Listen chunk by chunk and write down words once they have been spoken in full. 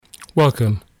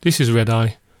Welcome, this is Red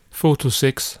Eye, 4 to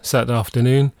 6 Saturday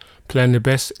afternoon, playing the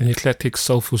best in eclectic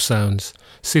soulful sounds.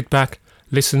 Sit back,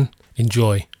 listen,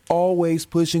 enjoy. Always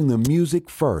pushing the music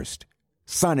first.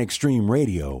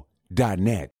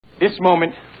 SonicStreamRadio.net. This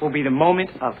moment will be the moment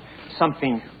of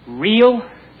something real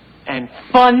and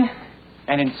fun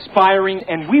and inspiring,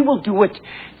 and we will do it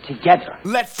together.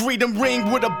 Let freedom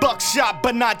ring with a buckshot,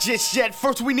 but not just yet.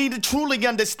 First we need to truly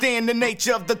understand the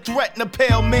nature of the threat, and a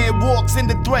pale man walks in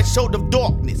the threshold of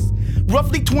darkness.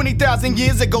 Roughly 20,000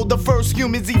 years ago, the first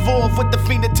humans evolved with the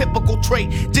phenotypical trait,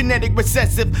 genetic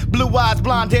recessive, blue eyes,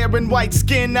 blonde hair, and white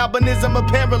skin. Albinism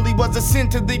apparently was a sin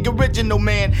to the original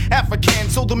man, African,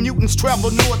 so the mutants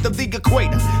traveled north of the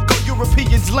equator. Go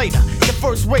Europeans later, the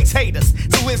first race haters,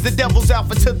 so here's the devil's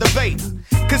alpha to the beta.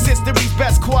 Cause history's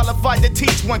best qualified to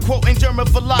teach one, quoting German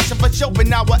philosopher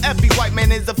Schopenhauer, every white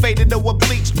man is a faded or a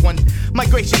bleached one.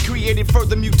 Migration created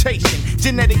further mutation,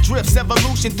 genetic drifts,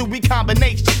 evolution through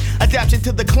recombination, adaptation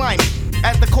to the climate,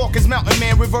 as the Caucasus mountain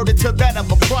man reverted to that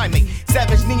of a primate.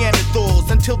 Savage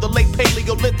Neanderthals until the late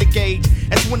Paleolithic age,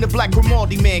 that's when the black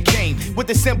Grimaldi man came, with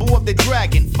the symbol of the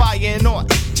dragon, fire and art.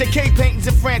 Check cave paintings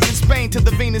in France and Spain to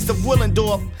the Venus of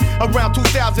Willendorf. Around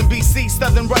 2000 BC,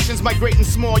 southern Russians migrating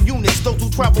small units. Those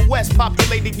who traveled west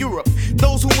populated Europe.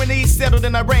 Those who went east settled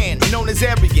in Iran, known as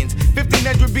Aryans.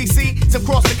 1500 BC, some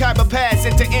crossed the Khyber Pass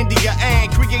into India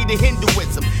and created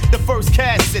Hinduism, the first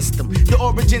caste system, the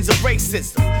origins of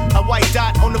racism. A white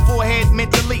dot on the forehead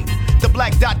meant delete, the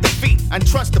black dot defeat,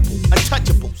 untrustable,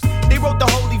 untouchables. They wrote the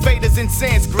Holy Vedas in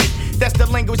Sanskrit. That's the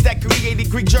language that created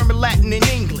Greek, German, Latin, and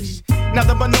English. Now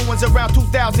the Minoans around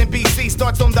 2000 BC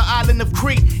starts on the island of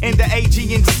Crete in the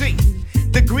Aegean Sea.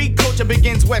 The Greek culture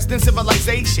begins Western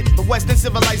civilization, but Western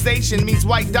civilization means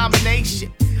white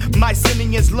domination.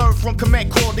 Mycenaeans learned from Kemet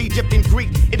called Egypt and Greek.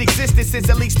 It existed since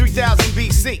at least 3000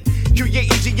 BC,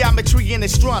 creating geometry and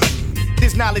astronomy.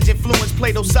 This knowledge influenced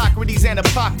Plato, Socrates, and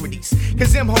Hippocrates.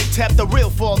 Cause Imhotep, the real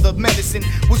father of medicine,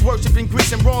 was worshipped in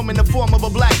Greece and Rome in the form of a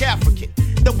black African.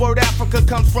 The word Africa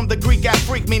comes from the Greek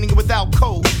Afrik, meaning without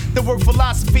code. The word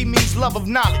philosophy means love of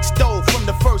knowledge, stole from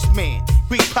the first man.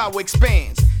 Greek power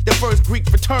expands, the first Greek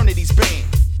fraternities banned.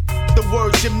 The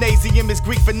word gymnasium is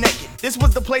Greek for naked. This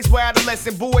was the place where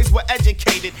adolescent boys were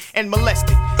educated and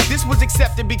molested. This was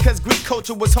accepted because Greek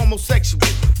culture was homosexual.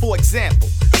 For example,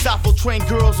 Sappho trained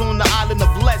girls on the island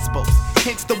of Lesbos,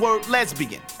 hence the word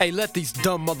lesbian. Hey, let these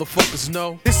dumb motherfuckers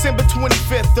know. December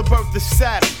 25th, the birth of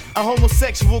Saturn, a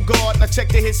homosexual god. Now check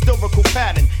the historical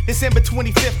pattern. December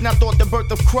 25th, now thought the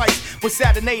birth of Christ was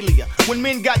Saturnalia, when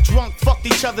men got drunk, fucked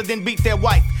each other, then beat their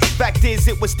wife. Fact is,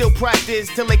 it was still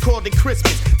practiced till they called it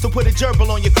Christmas. So put a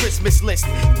gerbil on your Christmas list.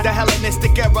 The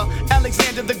Hellenistic era,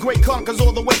 Alexander the Great conquers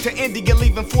all the way to India,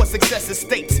 leaving 4 successive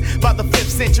states. By the 5th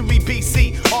century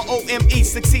BC, Rome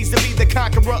succeeds to be the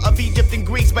conqueror of Egypt and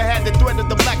Greece, but had the threat of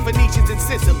the Black Phoenicians in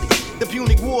Sicily. The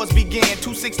Punic Wars began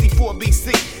 264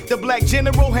 BC. The black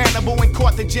general Hannibal and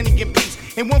Carthaginian peace.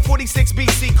 In 146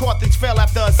 BC, Carthage fell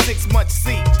after a 6-month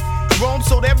siege. Rome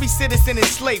sold every citizen in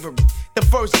slavery, the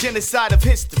first genocide of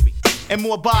history. And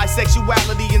more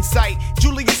bisexuality in sight.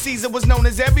 Julius Caesar was known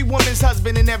as every woman's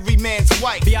husband and every man's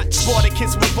wife.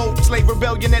 Spartacus revolt, slave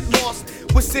rebellion at loss,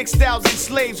 with 6,000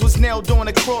 slaves was nailed on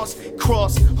a cross.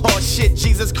 Oh shit,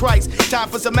 Jesus Christ, time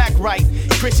for some act right.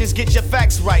 Christians, get your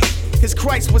facts right. His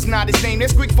Christ was not his name,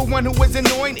 that's Greek for one who was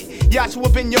anointed.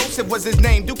 Yahshua ben Yosef was his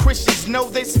name. Do Christians know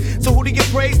this? So who do you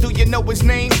praise? Do you know his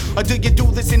name? Or do you do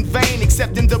this in vain?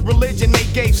 Accepting the religion they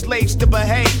gave slaves to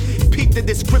behave. Peep the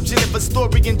description of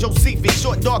historian Josephus.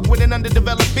 Short, dark, with an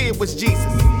underdeveloped beard was Jesus.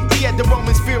 He had the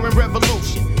Romans fearing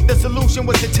revolution. The solution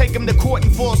was to take him to court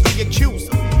and falsely accuse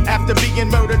him. After being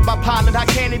murdered by Pilate, how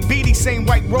can it be these same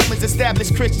white Romans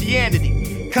established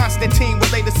Christianity? Constantine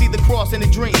would later see the cross in a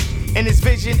dream. In his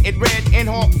vision, it read, in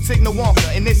hoc signo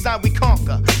Wonka. In this side we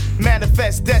conquer,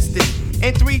 manifest destiny.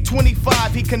 In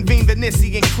 325, he convened the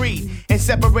Nicene Creed and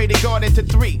separated God into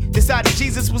 3. Decided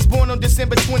Jesus was born on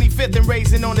December 25th and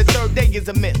raising on the 3rd day is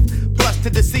a myth. Plus to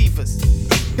deceive us,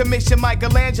 commissioned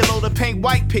Michelangelo to paint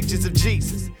white pictures of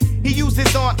Jesus. He used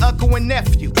his aunt, uncle, and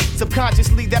nephew.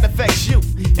 Subconsciously, that affects you.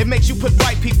 It makes you put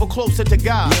white people closer to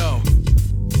God. Yo,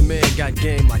 the man got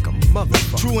game like a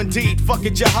motherfucker. True indeed, fuck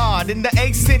a jihad. In the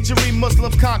 8th century,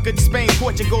 Muslims conquered Spain,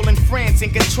 Portugal, and France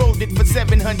and controlled it for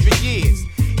 700 years.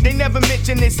 They never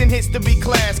mention this in history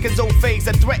class, cause old faiths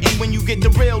are threatened when you get the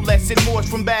real lesson. Moors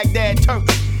from Baghdad,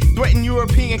 Turkey threaten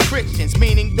European Christians,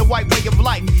 meaning the white way of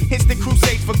life. Hence the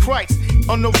crusades for Christ.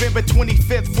 On November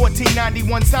 25th,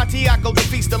 1491, Santiago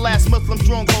defeats the last Muslim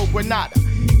stronghold, Granada.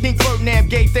 King Ferdinand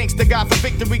gave thanks to God for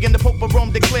victory, and the Pope of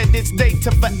Rome declared this day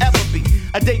to forever be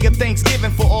a day of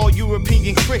thanksgiving for all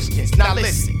European Christians. Now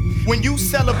listen. When you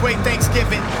celebrate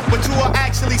Thanksgiving, what you are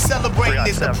actually celebrating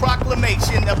is the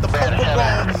proclamation of the Pope of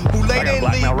Rome, who later in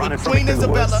league with Queen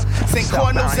Isabella sent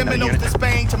Cardinal Ximenes to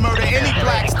Spain to murder any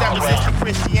blacks that resisted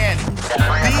Christianity.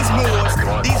 These Moors,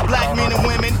 these black men and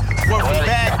women, were from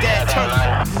Baghdad,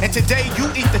 Turkey. And today you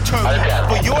eat the turkey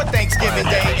for your Thanksgiving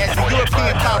Day as the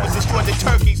European powers destroyed the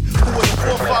turkeys who were the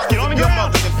forefathers of your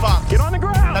mothers and fathers. Get on the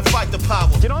ground. Now fight the power,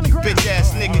 bitch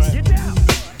ass niggas. Get down.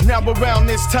 Now around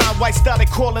this time, whites started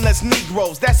calling us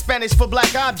Negroes. That's Spanish for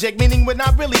black object, meaning we're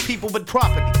not really people but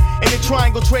property. And the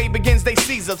triangle trade begins, they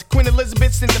seize us. Queen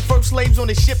Elizabeth sent the first slaves on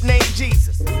a ship named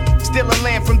Jesus. Stealing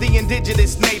land from the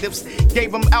indigenous natives.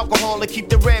 Gave them alcohol to keep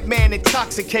the red man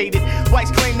intoxicated.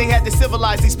 Whites claim they had to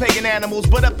civilize these pagan animals,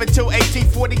 but up until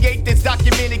 1848, there's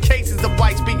documented cases of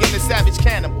whites being the savage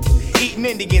cannibals. Eating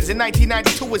Indians. In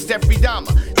 1992 was Jeffrey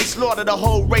Dahmer. They slaughtered a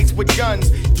whole race with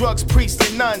guns, drugs, priests,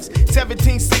 and nuns.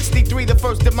 1763, the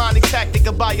first demonic tactic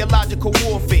of biological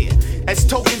warfare. As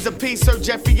tokens of peace, Sir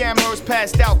Jeffrey Amherst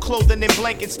passed out clothing and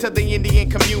blankets to the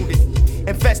Indian community.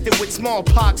 Infested with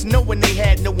smallpox, knowing they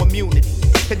had no immunity.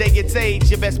 Today it's age,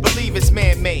 you best believe it's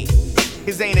man-made.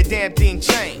 Cause ain't a damn thing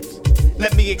changed.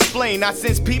 Let me explain, now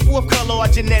since people of color are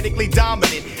genetically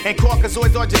dominant and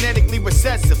Caucasoids are genetically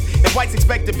recessive, and whites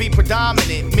expect to be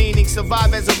predominant, meaning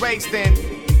survive as a race, then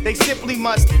they simply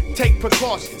must take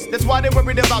precautions. That's why they're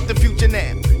worried about the future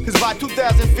now. Cause by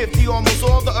 2050, almost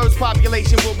all the Earth's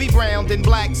population will be brown and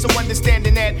black. So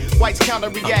understanding that, whites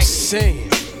counter-react. I'm saying,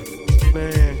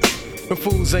 man, the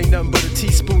fools ain't nothing but a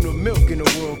teaspoon of milk in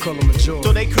the world color majority.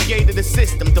 So they created a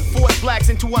system to force blacks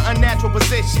into an unnatural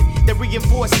position that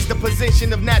reinforces the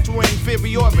position of natural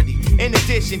inferiority. In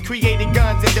addition, created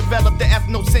guns and developed the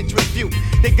ethnocentric view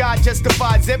that God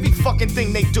justifies every fucking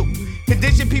thing they do.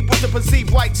 Condition people to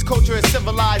perceive whites' culture as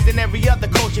civilized and every other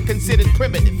culture considered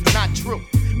primitive. Not true.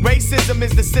 Racism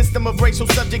is the system of racial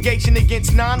subjugation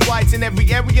against non-whites in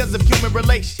every areas of human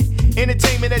relation.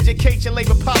 Entertainment, education,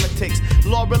 labor, politics,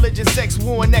 law, religion, sex,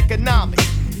 war, and economics.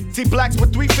 See, blacks were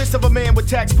 3/5 of a man with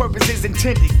tax purposes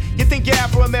intended. You think you're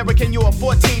Afro-American, you're a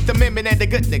 14th Amendment and a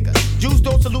good nigga. Jews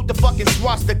don't salute the fucking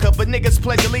swastika, but niggas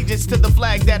pledge allegiance to the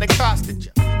flag that accosted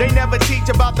you. They never teach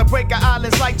about the breaker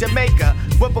islands like Jamaica,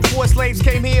 where before slaves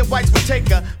came here, whites would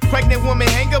take a pregnant woman,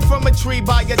 hang her from a tree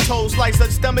by her toes, slice her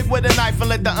stomach with a knife and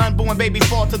let the unborn baby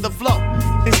fall to the floor.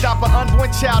 Then stop an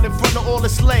unborn child in front of all the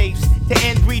slaves to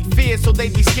end breed fear so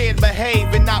they'd be scared to behave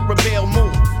and not rebel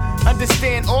more.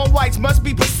 Understand, all whites must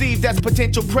be perceived as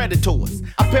potential predators.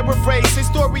 I paraphrase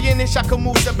historian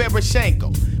Ishakamusa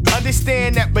Berashenko.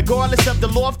 Understand that regardless of the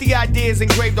lofty ideas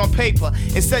engraved on paper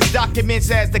in such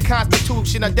documents as the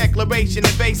Constitution or Declaration,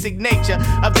 the basic nature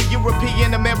of the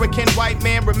European American white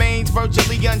man remains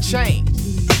virtually unchanged.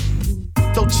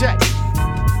 So check.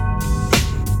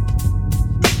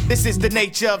 This is the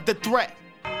nature of the threat.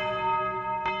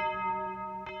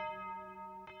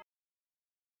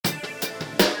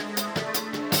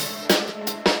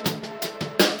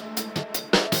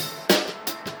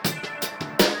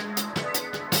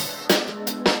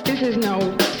 This is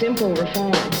no simple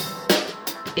reform.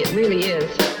 It really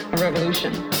is a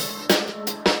revolution.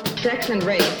 Sex and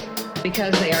race,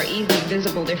 because they are easily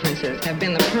visible differences, have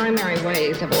been the primary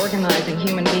ways of organizing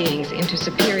human beings into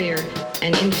superior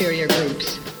and inferior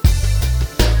groups,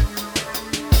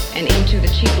 and into the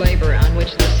cheap labor on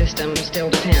which the system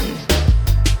still depends.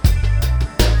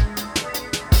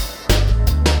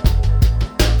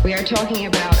 We are talking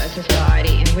about a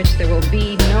society in which there will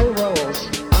be no roles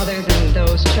other than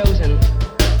those chosen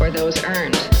or those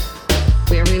earned.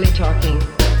 We are really talking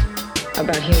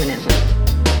about humanism.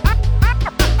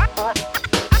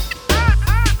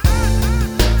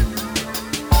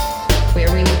 We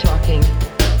are really talking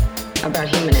about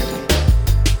humanism.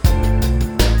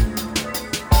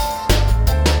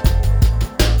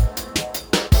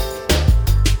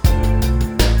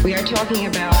 We are talking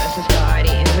about a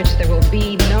society in which there will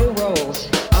be no roles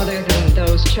other than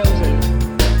those chosen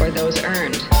or those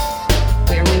earned.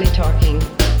 We are really talking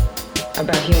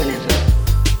about humanism.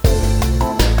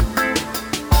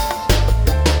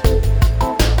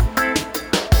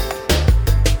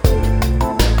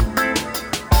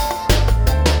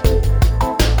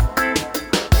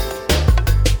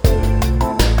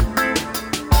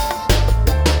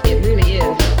 It really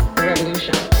is a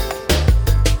revolution.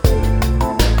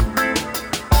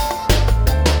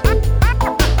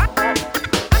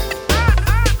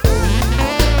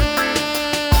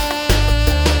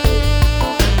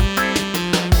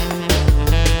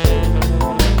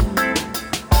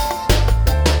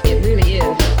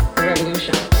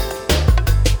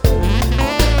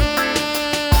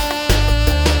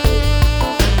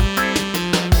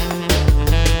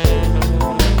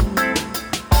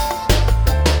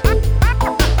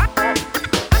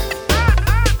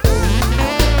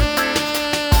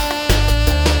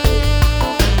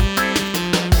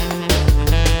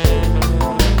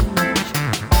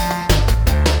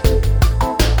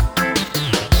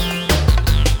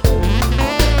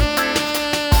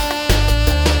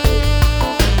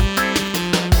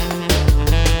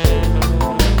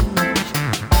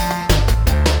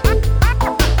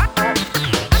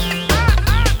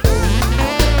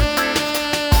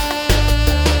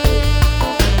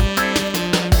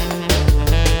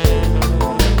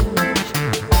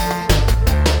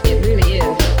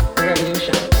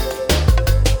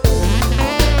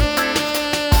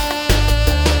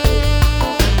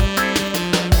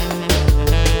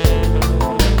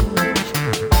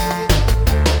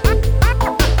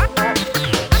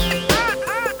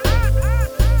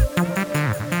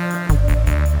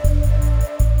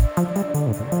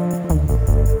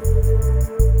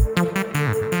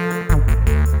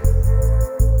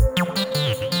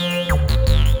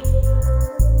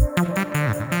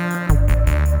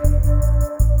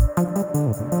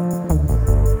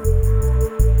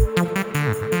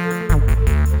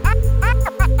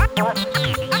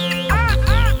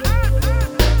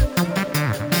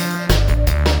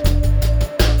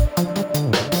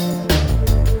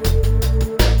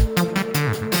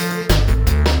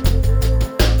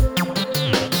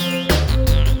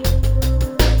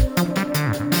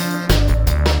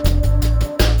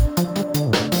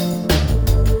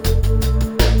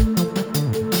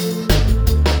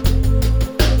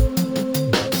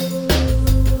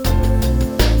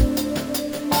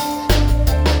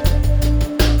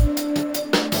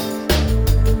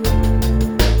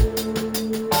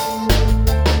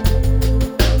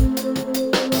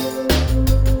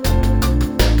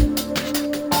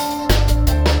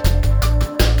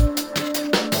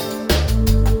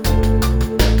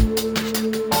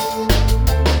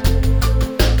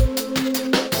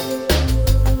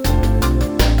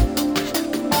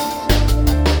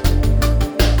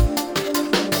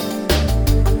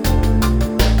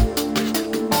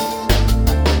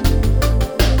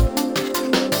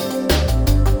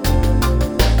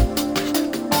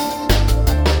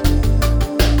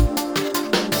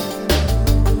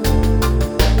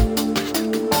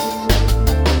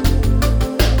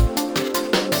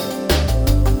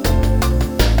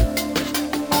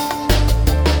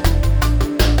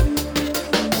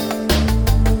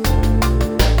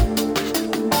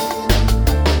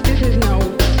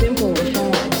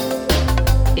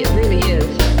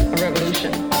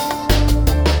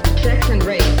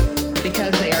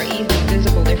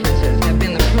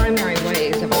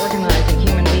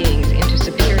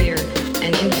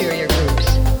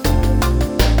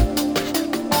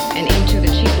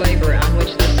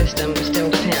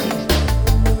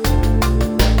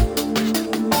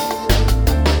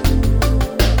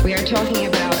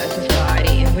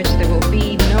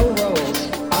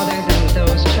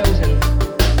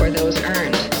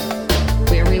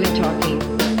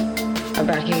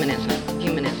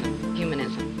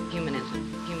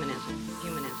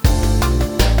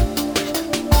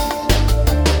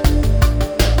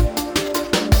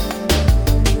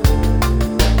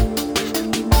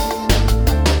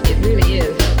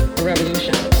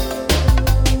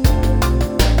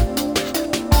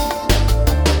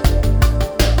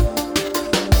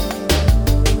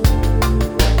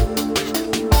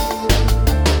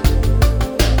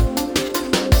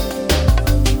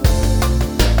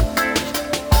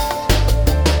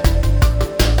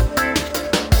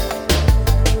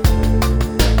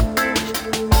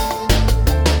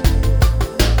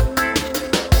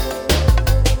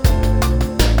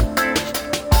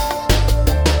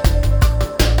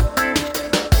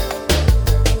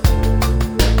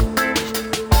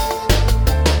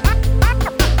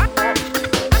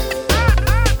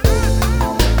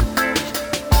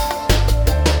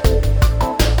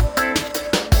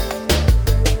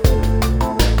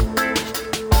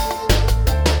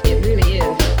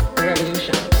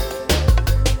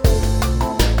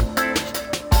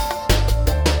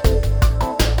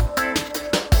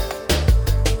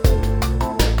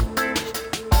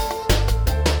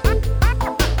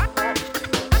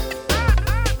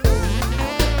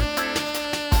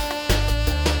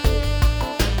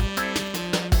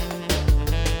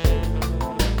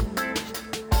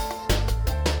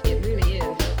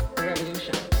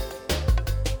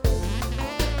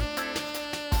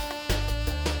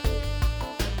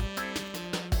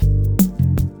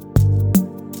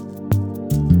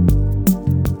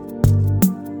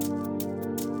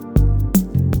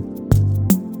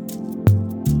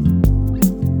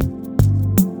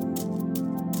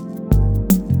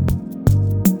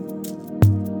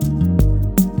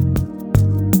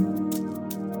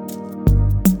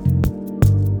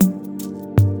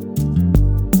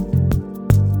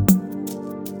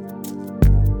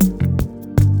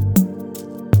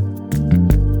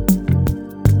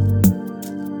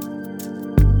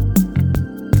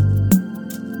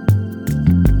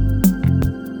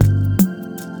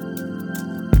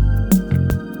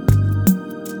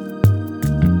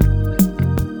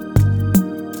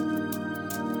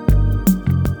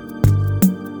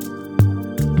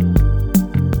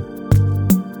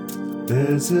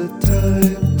 There's a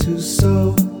time to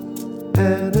sow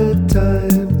and a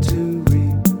time to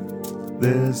reap.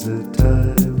 There's a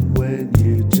time when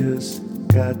you just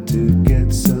got to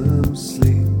get some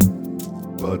sleep.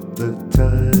 But the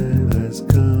time has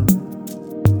come.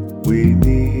 We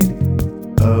need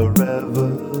a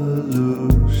revolution.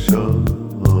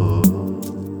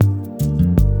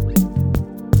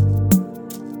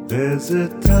 There's a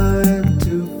time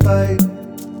to fight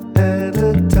and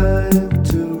a time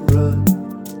to run.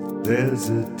 There's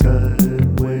a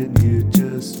time when you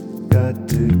just got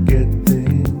to get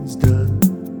things done.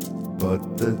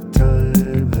 But the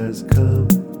time has come.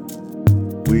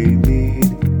 We need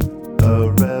a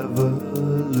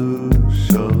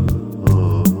revolution.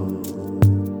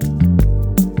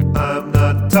 I'm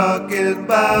not talking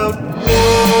about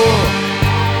war.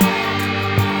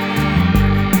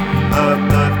 I'm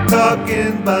not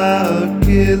talking about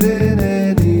killing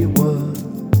anyone.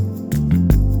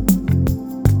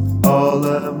 All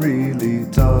I'm really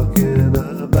talking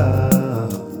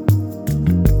about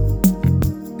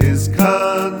is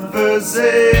conversation.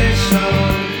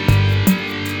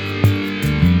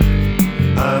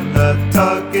 I'm not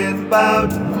talking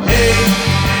about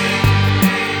hate.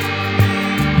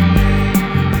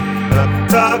 Not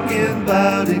talking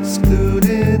about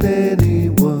excluding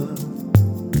anyone.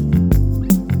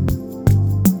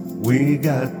 We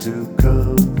got to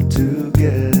come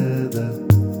together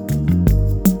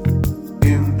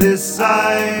in this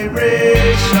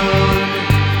iration.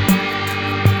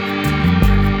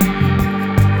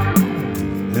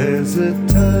 There's a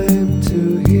time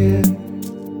to hear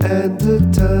and a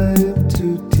time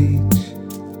to teach.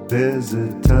 There's a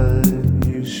time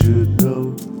you should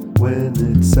know when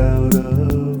it's out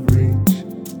of reach.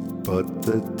 But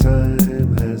the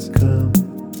time has come.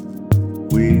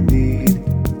 We need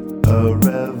a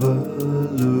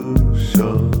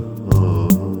revolution.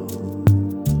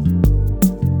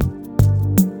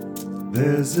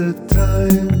 There's a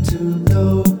time to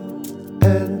know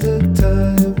and a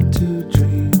time to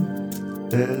dream.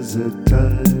 There's a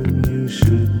time you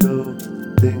should know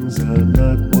things are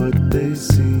not what they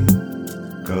seem.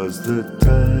 'Cause the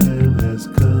time has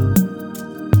come.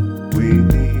 We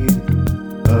need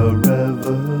a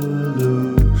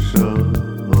revolution.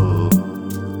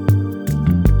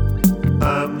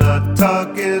 I'm not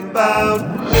talking about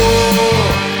war.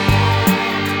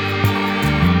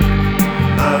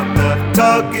 I'm not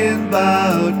talking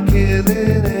about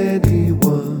killing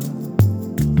anyone.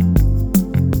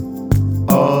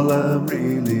 All I'm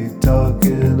really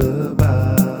talking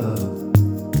about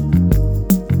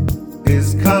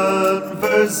is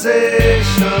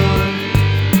conversation.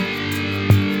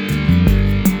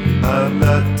 I'm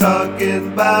not talking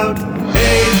about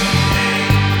hate.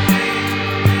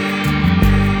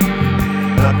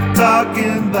 Not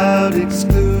talking about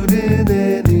excluding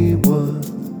anyone.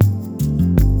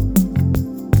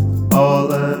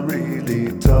 All I'm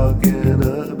really talking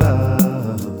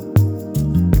about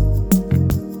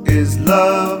is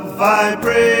love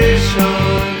vibration.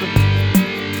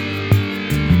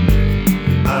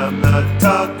 I'm not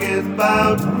talking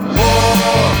about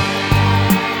war.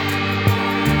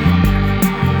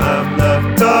 I'm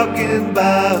not talking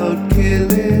about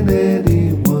killing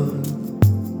anyone.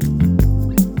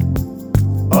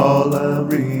 All I'm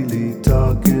really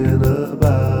talking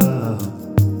about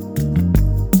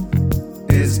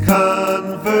is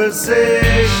conversation.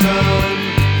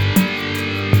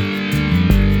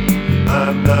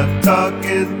 I'm not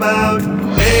talking about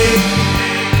hate.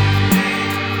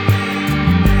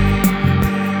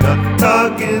 Not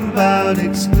talking about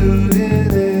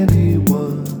excluding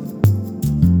anyone.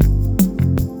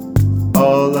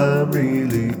 All I'm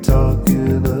really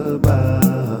talking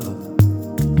about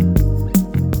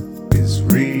is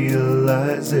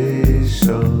realization.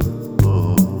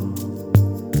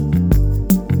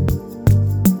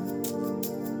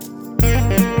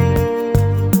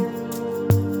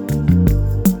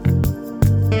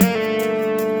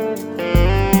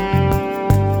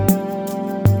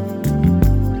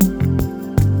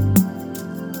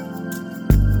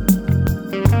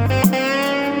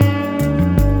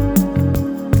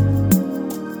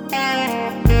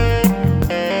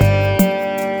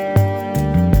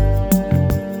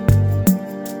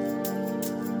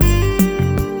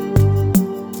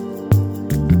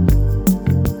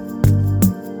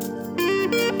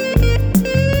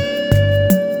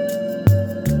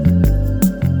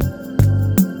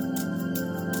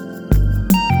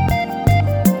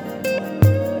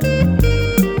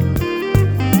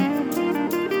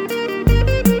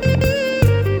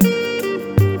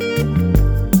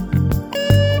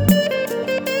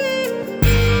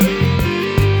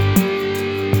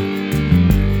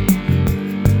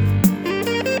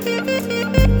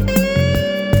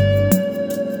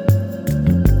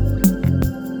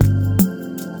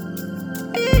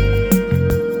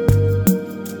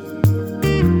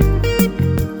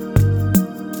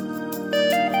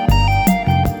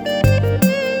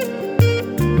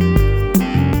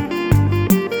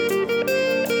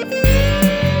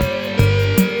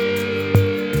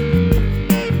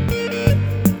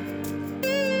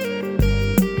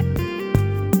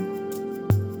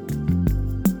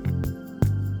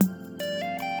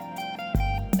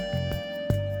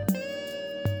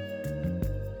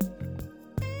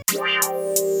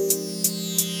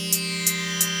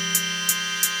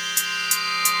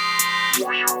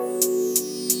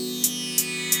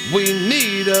 We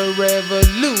need a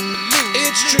revolution.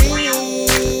 It's true.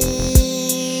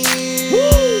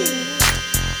 Woo!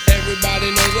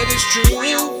 Everybody knows that it's true.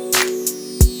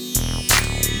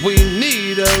 We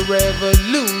need a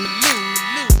revolution.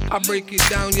 I break it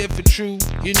down, yeah, for true.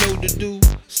 You know the do.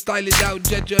 Style it out,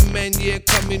 judge a man, yeah,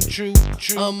 coming true.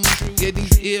 Yeah,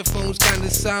 these earphones kinda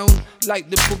sound like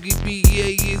the boogie beat,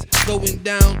 yeah, is going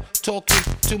down. Talking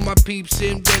to my peeps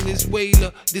in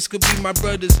Venezuela. This could be my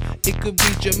brothers, it could be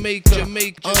Jamaica.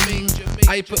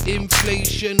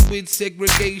 Hyperinflation with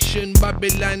segregation,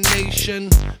 Babylon nation.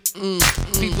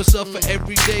 People suffer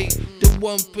every day. The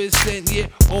 1%, yeah,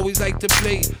 always like to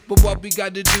play. But what we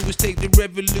gotta do is take the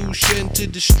revolution to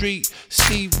the street.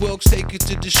 Steve Wilkes, take it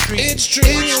to the street. It's true.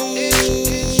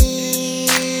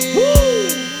 Woo!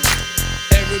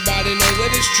 Everybody knows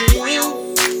that it's true.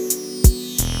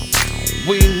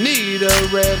 We need a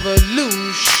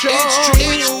revolution. It's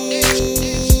true.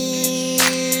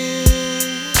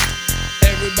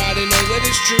 Everybody knows that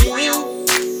it's true.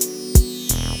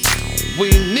 We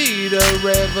need a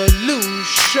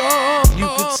revolution. You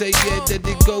could say, yeah, that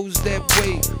it goes that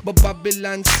way. But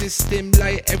Babylon system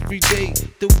lie every day.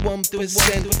 The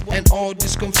 1% and all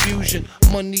this confusion.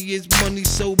 Money is money,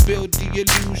 so build the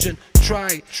illusion.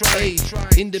 Try,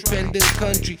 independent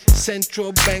country.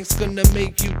 Central banks gonna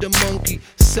make you the monkey.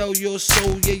 Sell your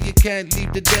soul, yeah, you can't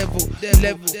leave the devil.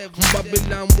 Level,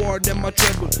 Babylon war, them a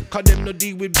trouble. Cause them no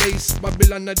deal with base,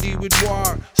 Babylon no deal with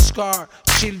war. Scar,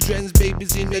 children's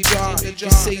babies in the jar.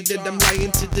 You say that I'm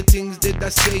lying to the things that I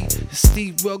say.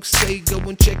 Steve Wilkes say, go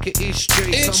and check your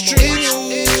history. It's true.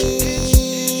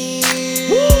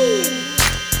 Woo!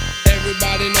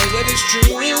 Everybody knows that it's true.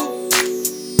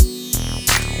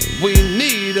 We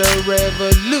need a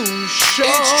revolution.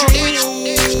 It's true.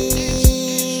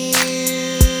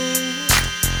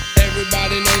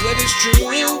 Everybody knows that it's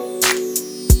true.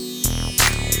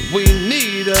 We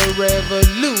need a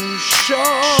revolution.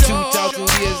 2,000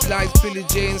 years lies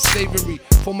pillage and slavery.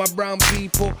 For my brown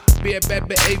people, bear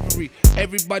baby Avery.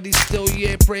 Everybody still,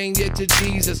 yeah, praying, yeah, to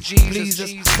Jesus. Please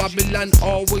us, Babylon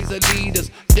always a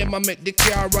leaders. Them I met the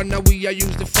car run, now we I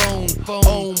use the phone.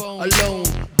 Home, alone,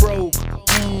 broke.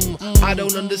 I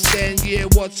don't understand, yeah,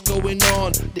 what's going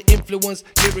on. The influence,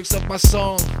 lyrics of my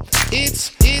song.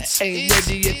 It's ain't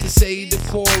ready yet to say the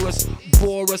chorus.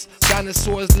 Bore us,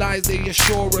 dinosaurs lies, they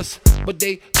assure us. But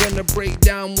they gonna break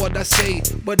down what I say.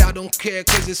 But I don't care,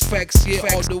 cause it's facts, yeah,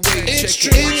 all the way. It's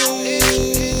Check true. it.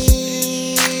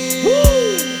 Woo!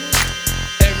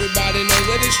 Everybody knows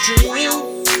that it's true.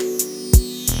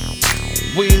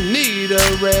 We need a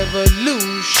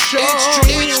revolution. It's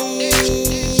true.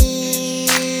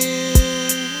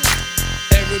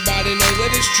 Everybody knows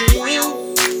that it's true.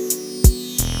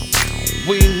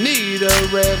 We need a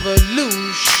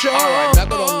revolution. Alright, I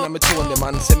go down and me tone them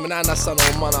and say me nah understand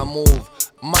how man a move.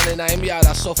 Man in him yard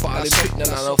a suffer, all him picnin'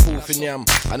 and no food for yam.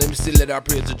 And him still let her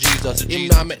pray to Jesus. Him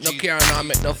nah make no car, nah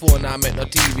make no phone, nah make no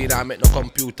TV, nah make no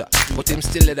computer. But him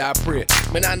still let her pray.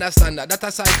 Me nah understand that, that's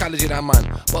a psychology that man.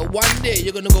 But one day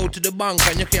you're gonna go to the bank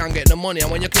and you can't get the money.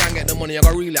 And when you can't get the money, you're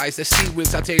gonna realize that Steve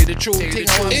Wilkes, I tell you the truth.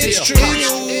 It's true.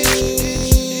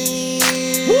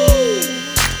 Woo!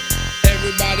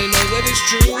 Everybody knows that it's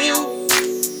true.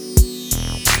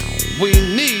 We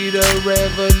need a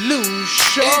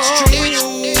revolution. It's true.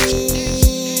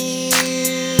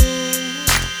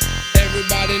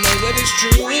 Everybody knows that it's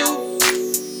true.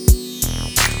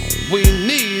 We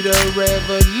need a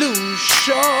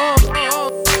revolution.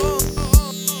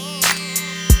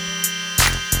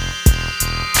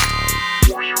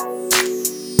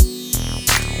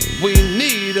 We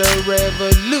need a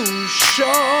revolution.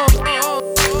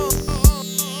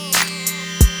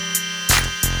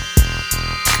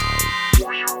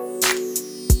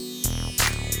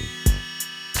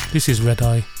 This is Red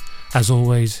Eye, as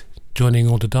always, joining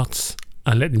all the dots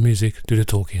and let the music do the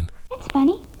talking. That's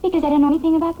funny, because I don't know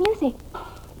anything about music.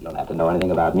 You don't have to know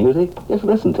anything about music. Just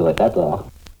listen to it, that's all.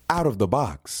 Out of the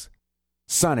box.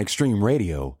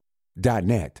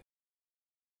 SonicStreamRadio.net.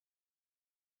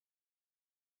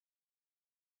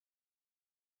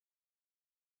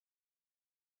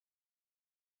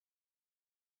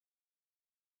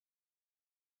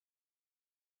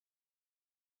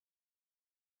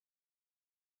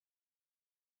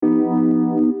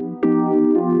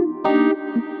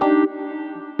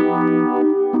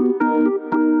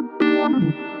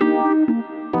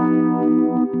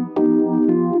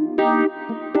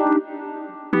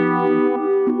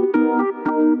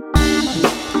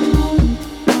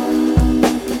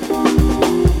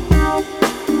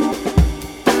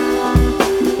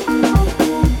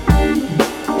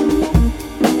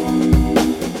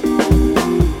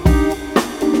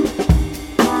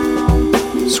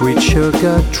 Sweet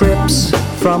sugar drips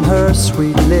from her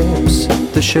sweet lips.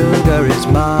 The sugar is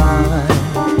mine.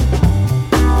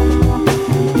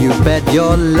 You bet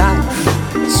your life,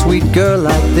 sweet girl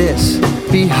like this,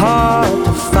 be hard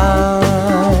to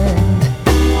find.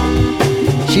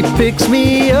 She picks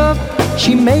me up,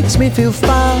 she makes me feel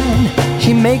fine.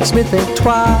 She makes me think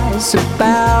twice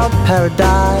about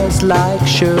paradise, like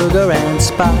sugar and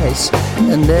spice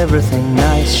and everything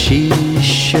nice. She's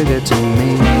sugar to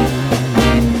me.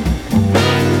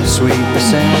 Sweet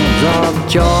sounds of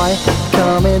joy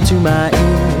come into my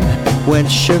ear when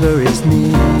sugar is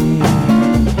near.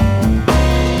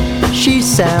 She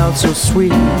sounds so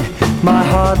sweet, my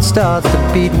heart starts to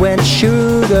beat when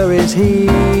sugar is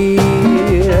here.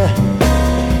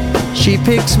 She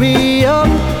picks me up,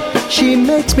 she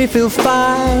makes me feel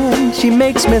fine. She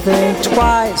makes me think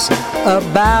twice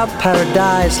about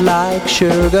paradise, like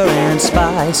sugar and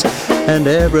spice and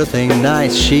everything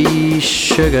nice. She's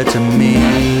sugar to me.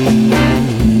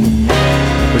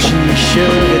 She's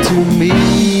sugar to me.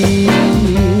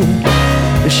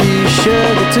 She's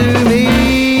sugar to me.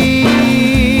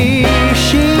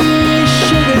 She's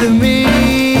sugar to me.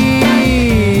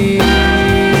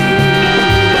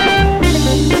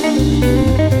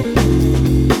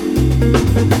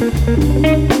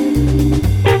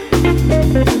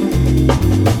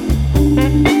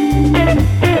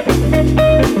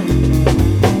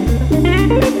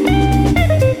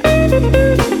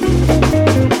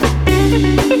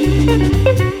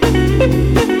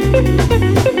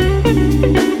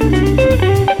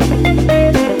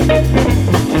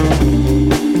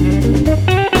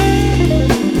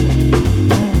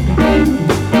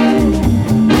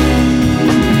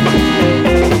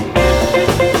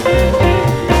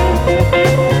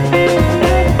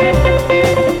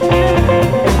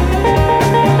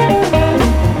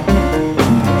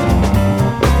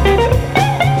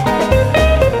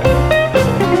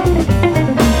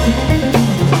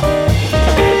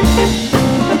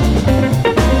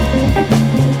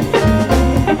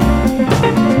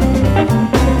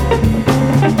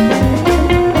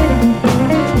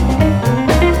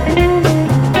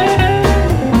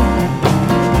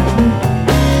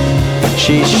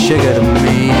 She's sugar to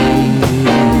me.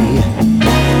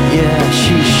 Yeah,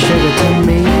 she's sugar to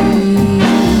me.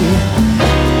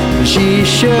 She's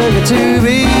sugar to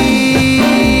me.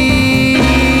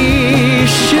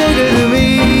 Sugar to me.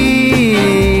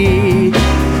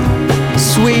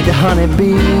 Sweet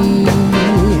honeybee.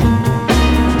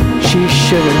 She's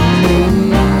sugar to me.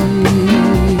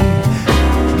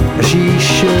 She's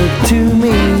sugar to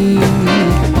me.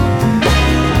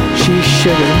 She's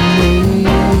sugar to me.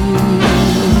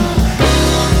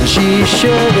 She's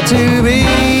sugar to me.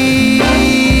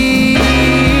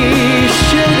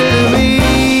 Sugar to me.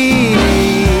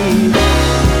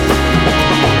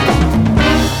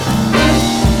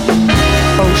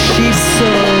 Oh, she's so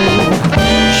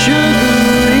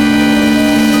sugary.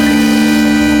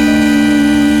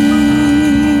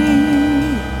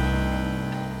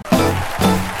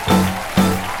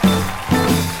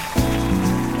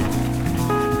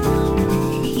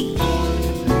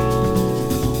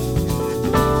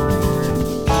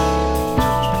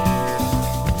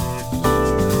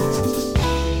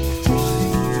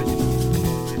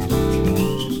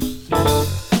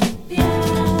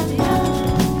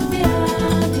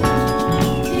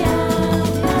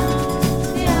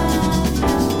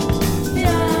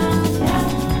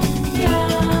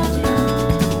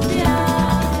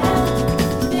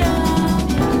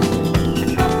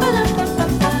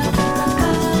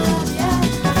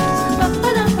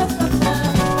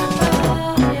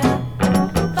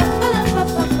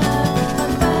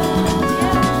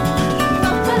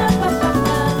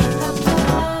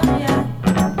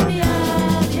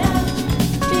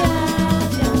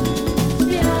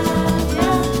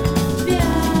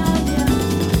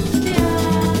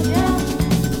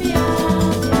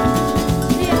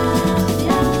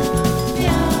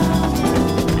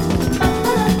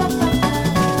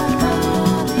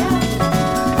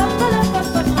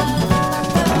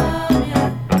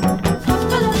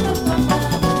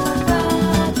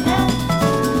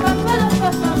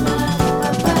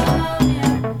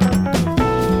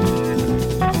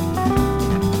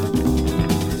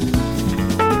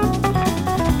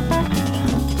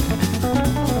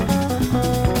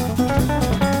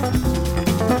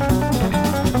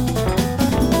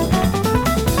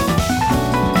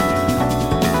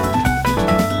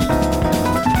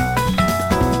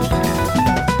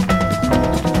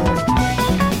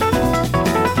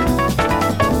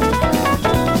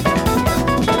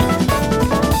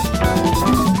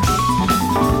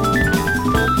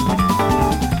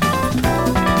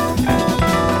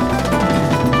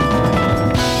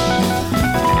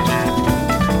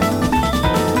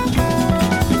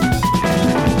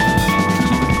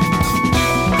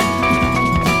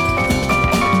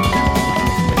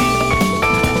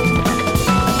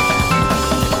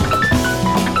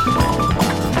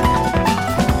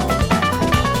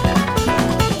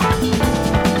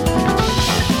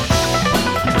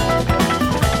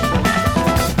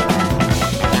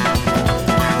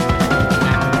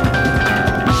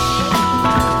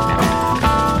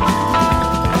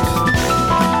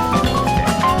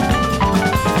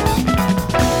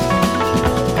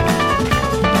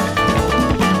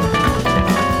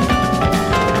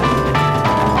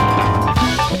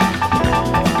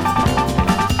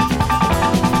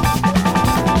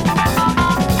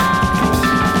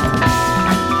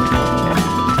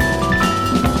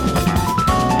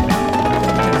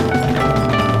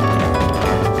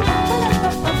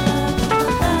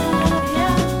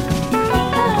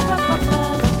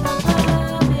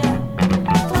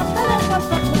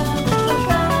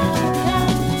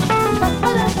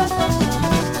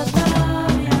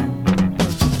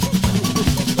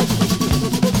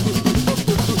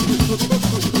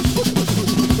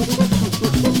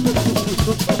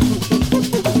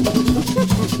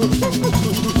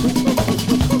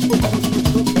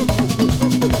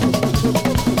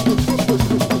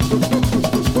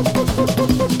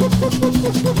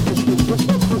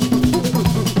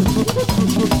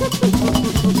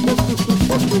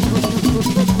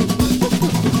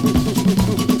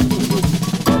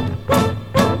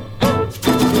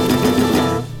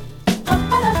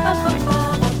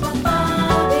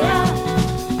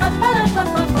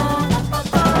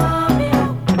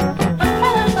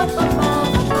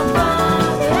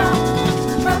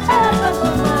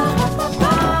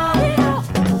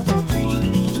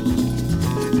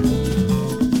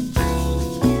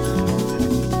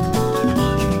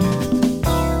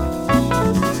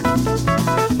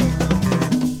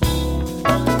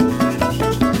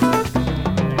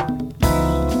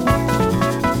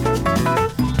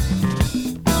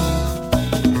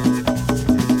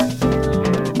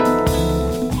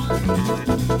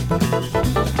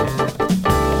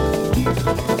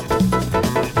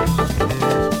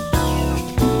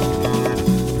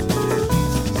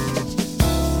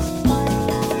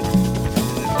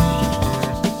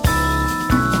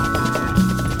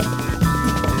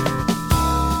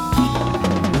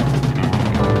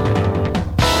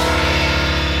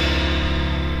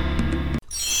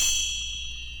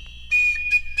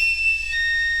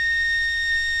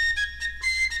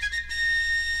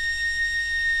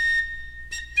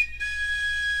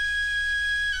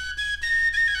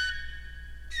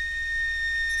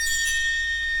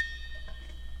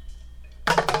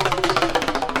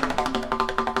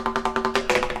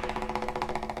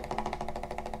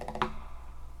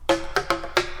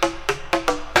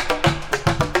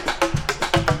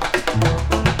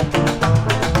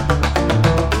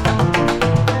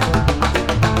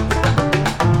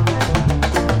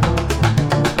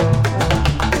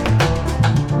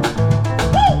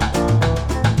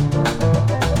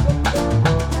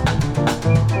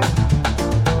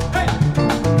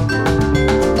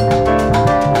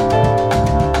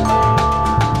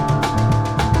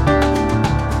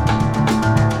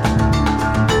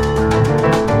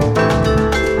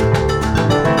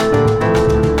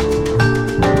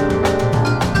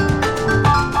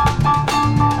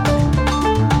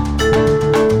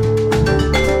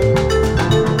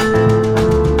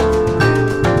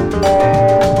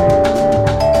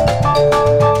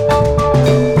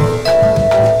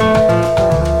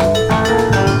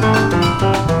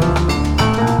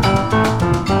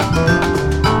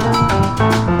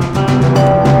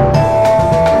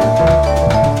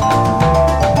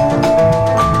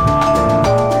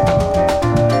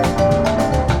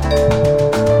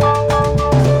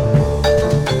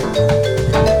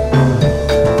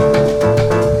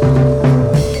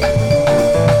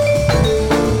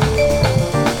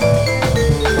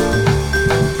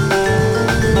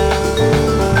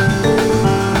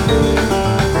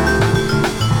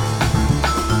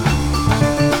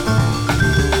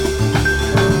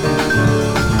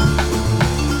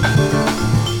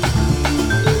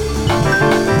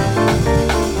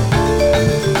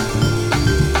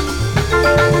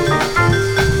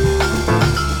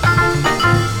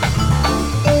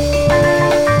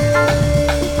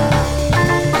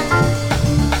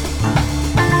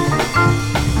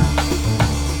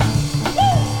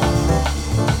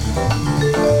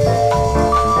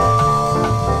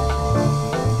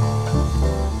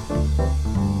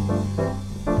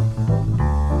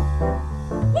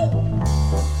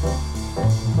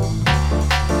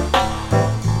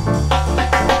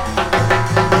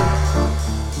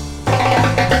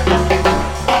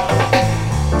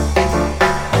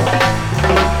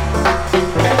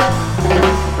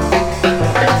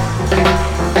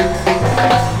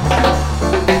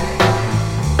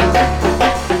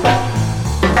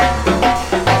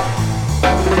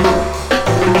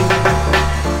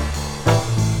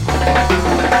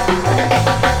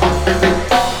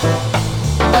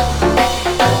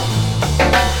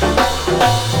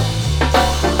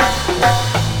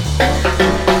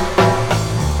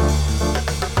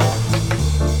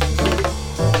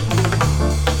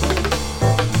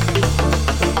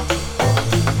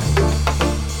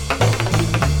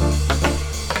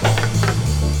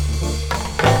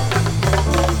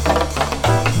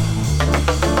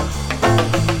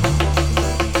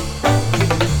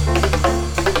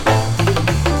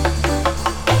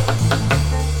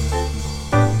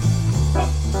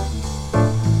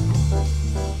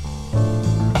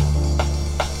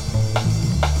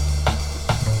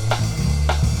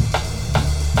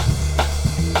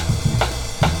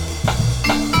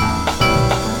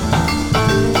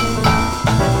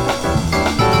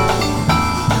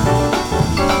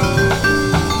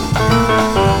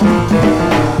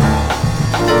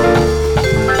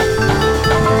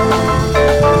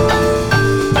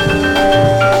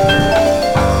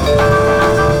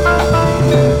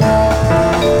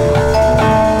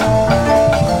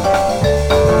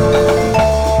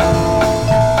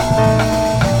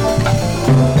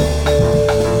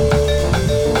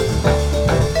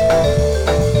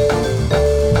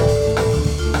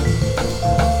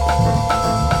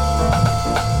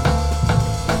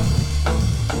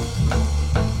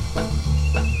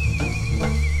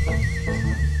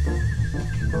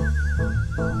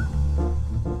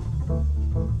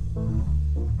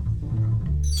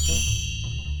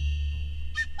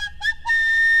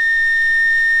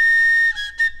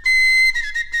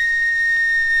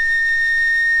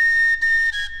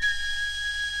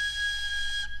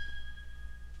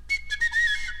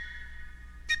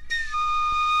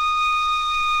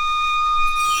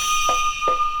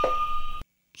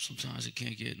 Sometimes I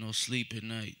can't get no sleep at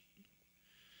night.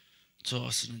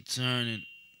 Tossing and turning.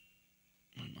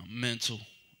 My mental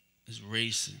is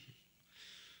racing.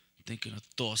 Thinking of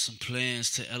thoughts and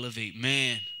plans to elevate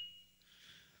man.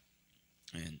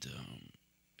 And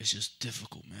it's just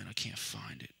difficult, man. I can't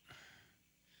find it.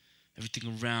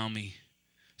 Everything around me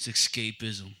is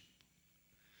escapism,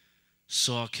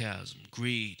 sarcasm,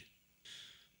 greed.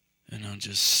 And I'm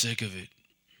just sick of it.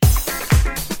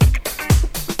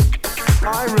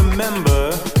 I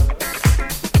remember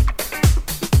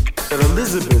that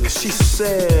Elizabeth, she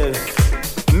said,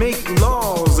 make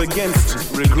laws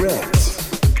against regret,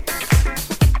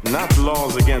 not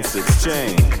laws against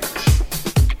exchange.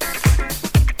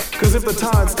 Cause if the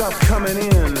tide stopped coming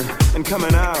in and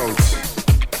coming out,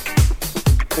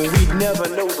 well, we'd never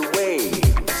know the waves.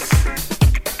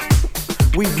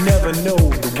 We'd never know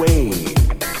the waves.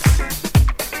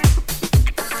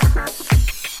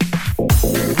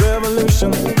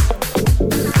 Revolution.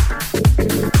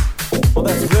 Well,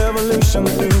 that's revolution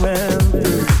through and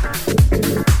through.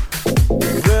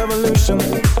 Revolution.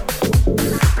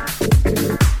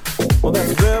 Well,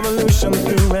 that's revolution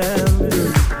through and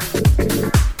through.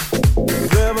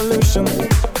 Revolution.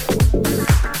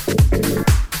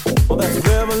 Well, that's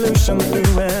revolution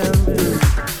through and through.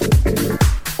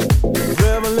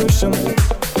 Revolution.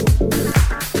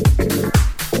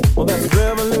 Well, that's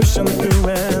revolution through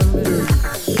and through.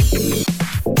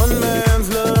 One man's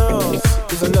love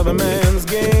is another man's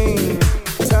gain.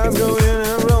 Times go in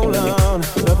and roll out,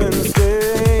 nothing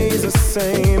stays the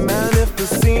same. And if the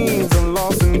scenes of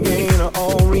loss and gain are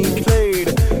all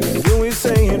replayed, will we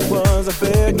say it was a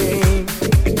fair game?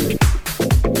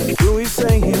 Will we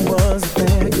say it was a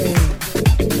fair game?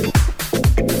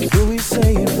 Will we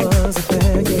say it was a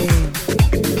fair game?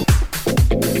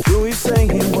 Will we say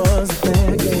it was a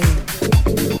fair game?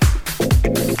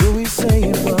 Will we say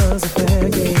it was a fair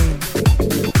game?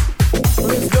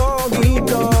 Well, it's dog eat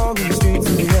dog in the streets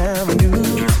and the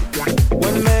avenues.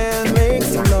 One man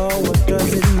makes a law, what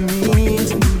does it mean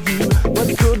to you? What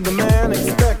could the man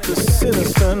expect a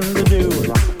citizen to do?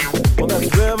 Well, that's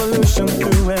revolution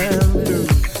through and through.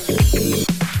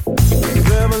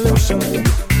 Revolution.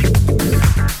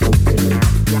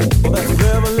 Well, that's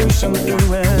revolution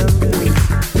through and through.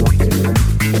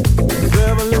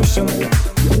 Revolution.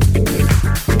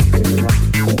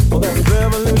 Well, that's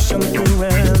revolution through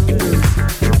and through.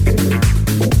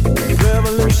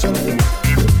 Revolution.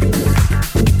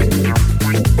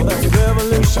 Well, that's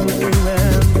revolution through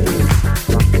and through.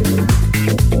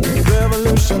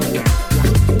 Revolution.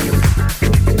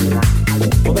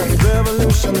 Well, that's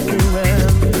revolution through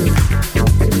and through.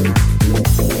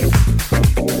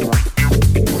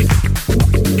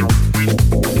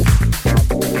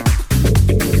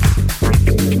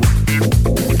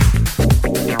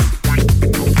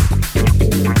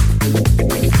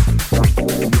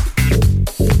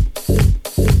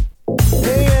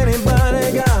 Hey, anybody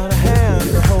got a hand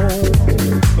to hold?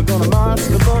 We're gonna march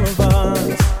the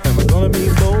boulevards and we're gonna be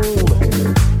bold.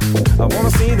 I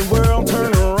wanna see the world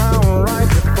turn around right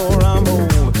before I'm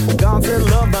old. God said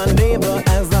love thy neighbor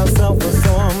as thyself, or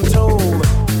so I'm told.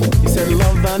 He said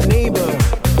love thy neighbor,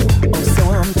 or so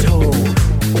I'm told.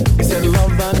 He said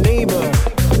love thy neighbor,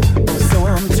 or so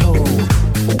I'm told.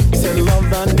 He said love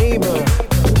thy neighbor,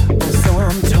 or so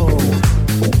I'm told.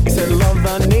 He said love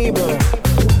thy neighbor,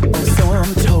 or so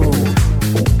I'm told.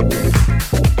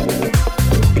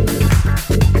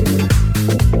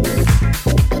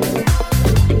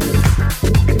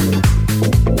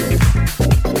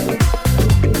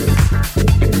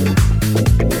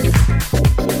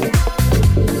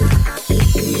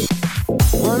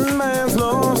 One man's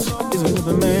loss is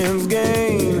another man's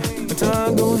gain. The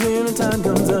time goes in and time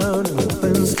comes out, and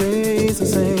nothing stays the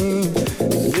same.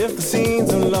 And if the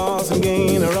scenes of loss and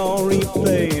gain are all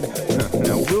replayed,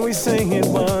 now will we say it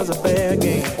was a fair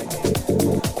game?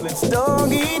 Let's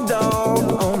dog eat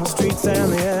dog on the streets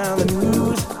and the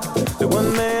avenues. The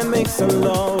one man makes a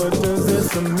law, what does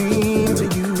this mean to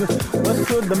you? What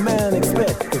could the man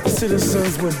expect that the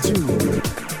citizens would do?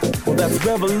 Well, that's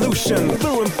revolution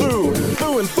through and through,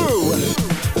 through and through.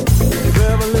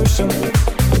 Revolution.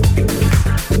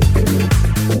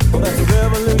 Well, that's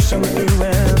revolution through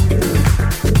and through.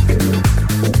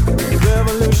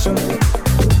 Revolution.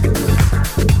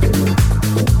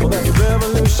 Well, that's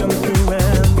revolution through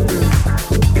and through.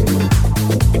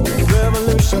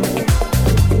 Revolution.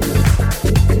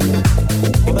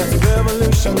 Well, that's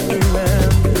revolution through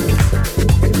and through.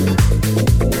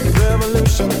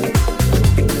 Revolution.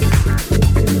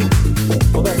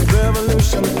 Well, that's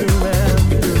revolution through and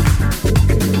through.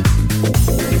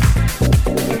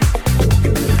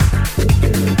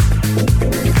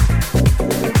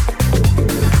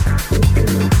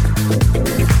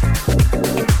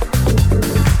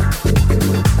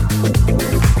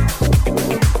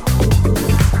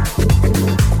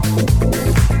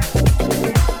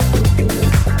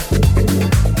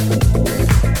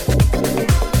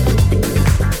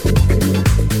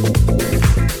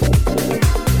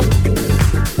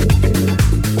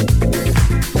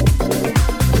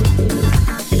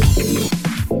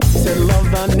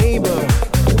 neighbor,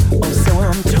 or so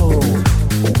I'm told.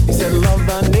 He said, love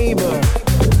thy neighbor,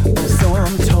 or so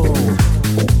I'm told.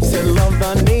 He said, love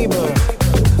thy neighbor,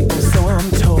 or so I'm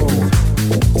told.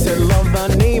 He said, love thy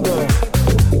neighbor,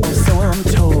 or so I'm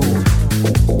told.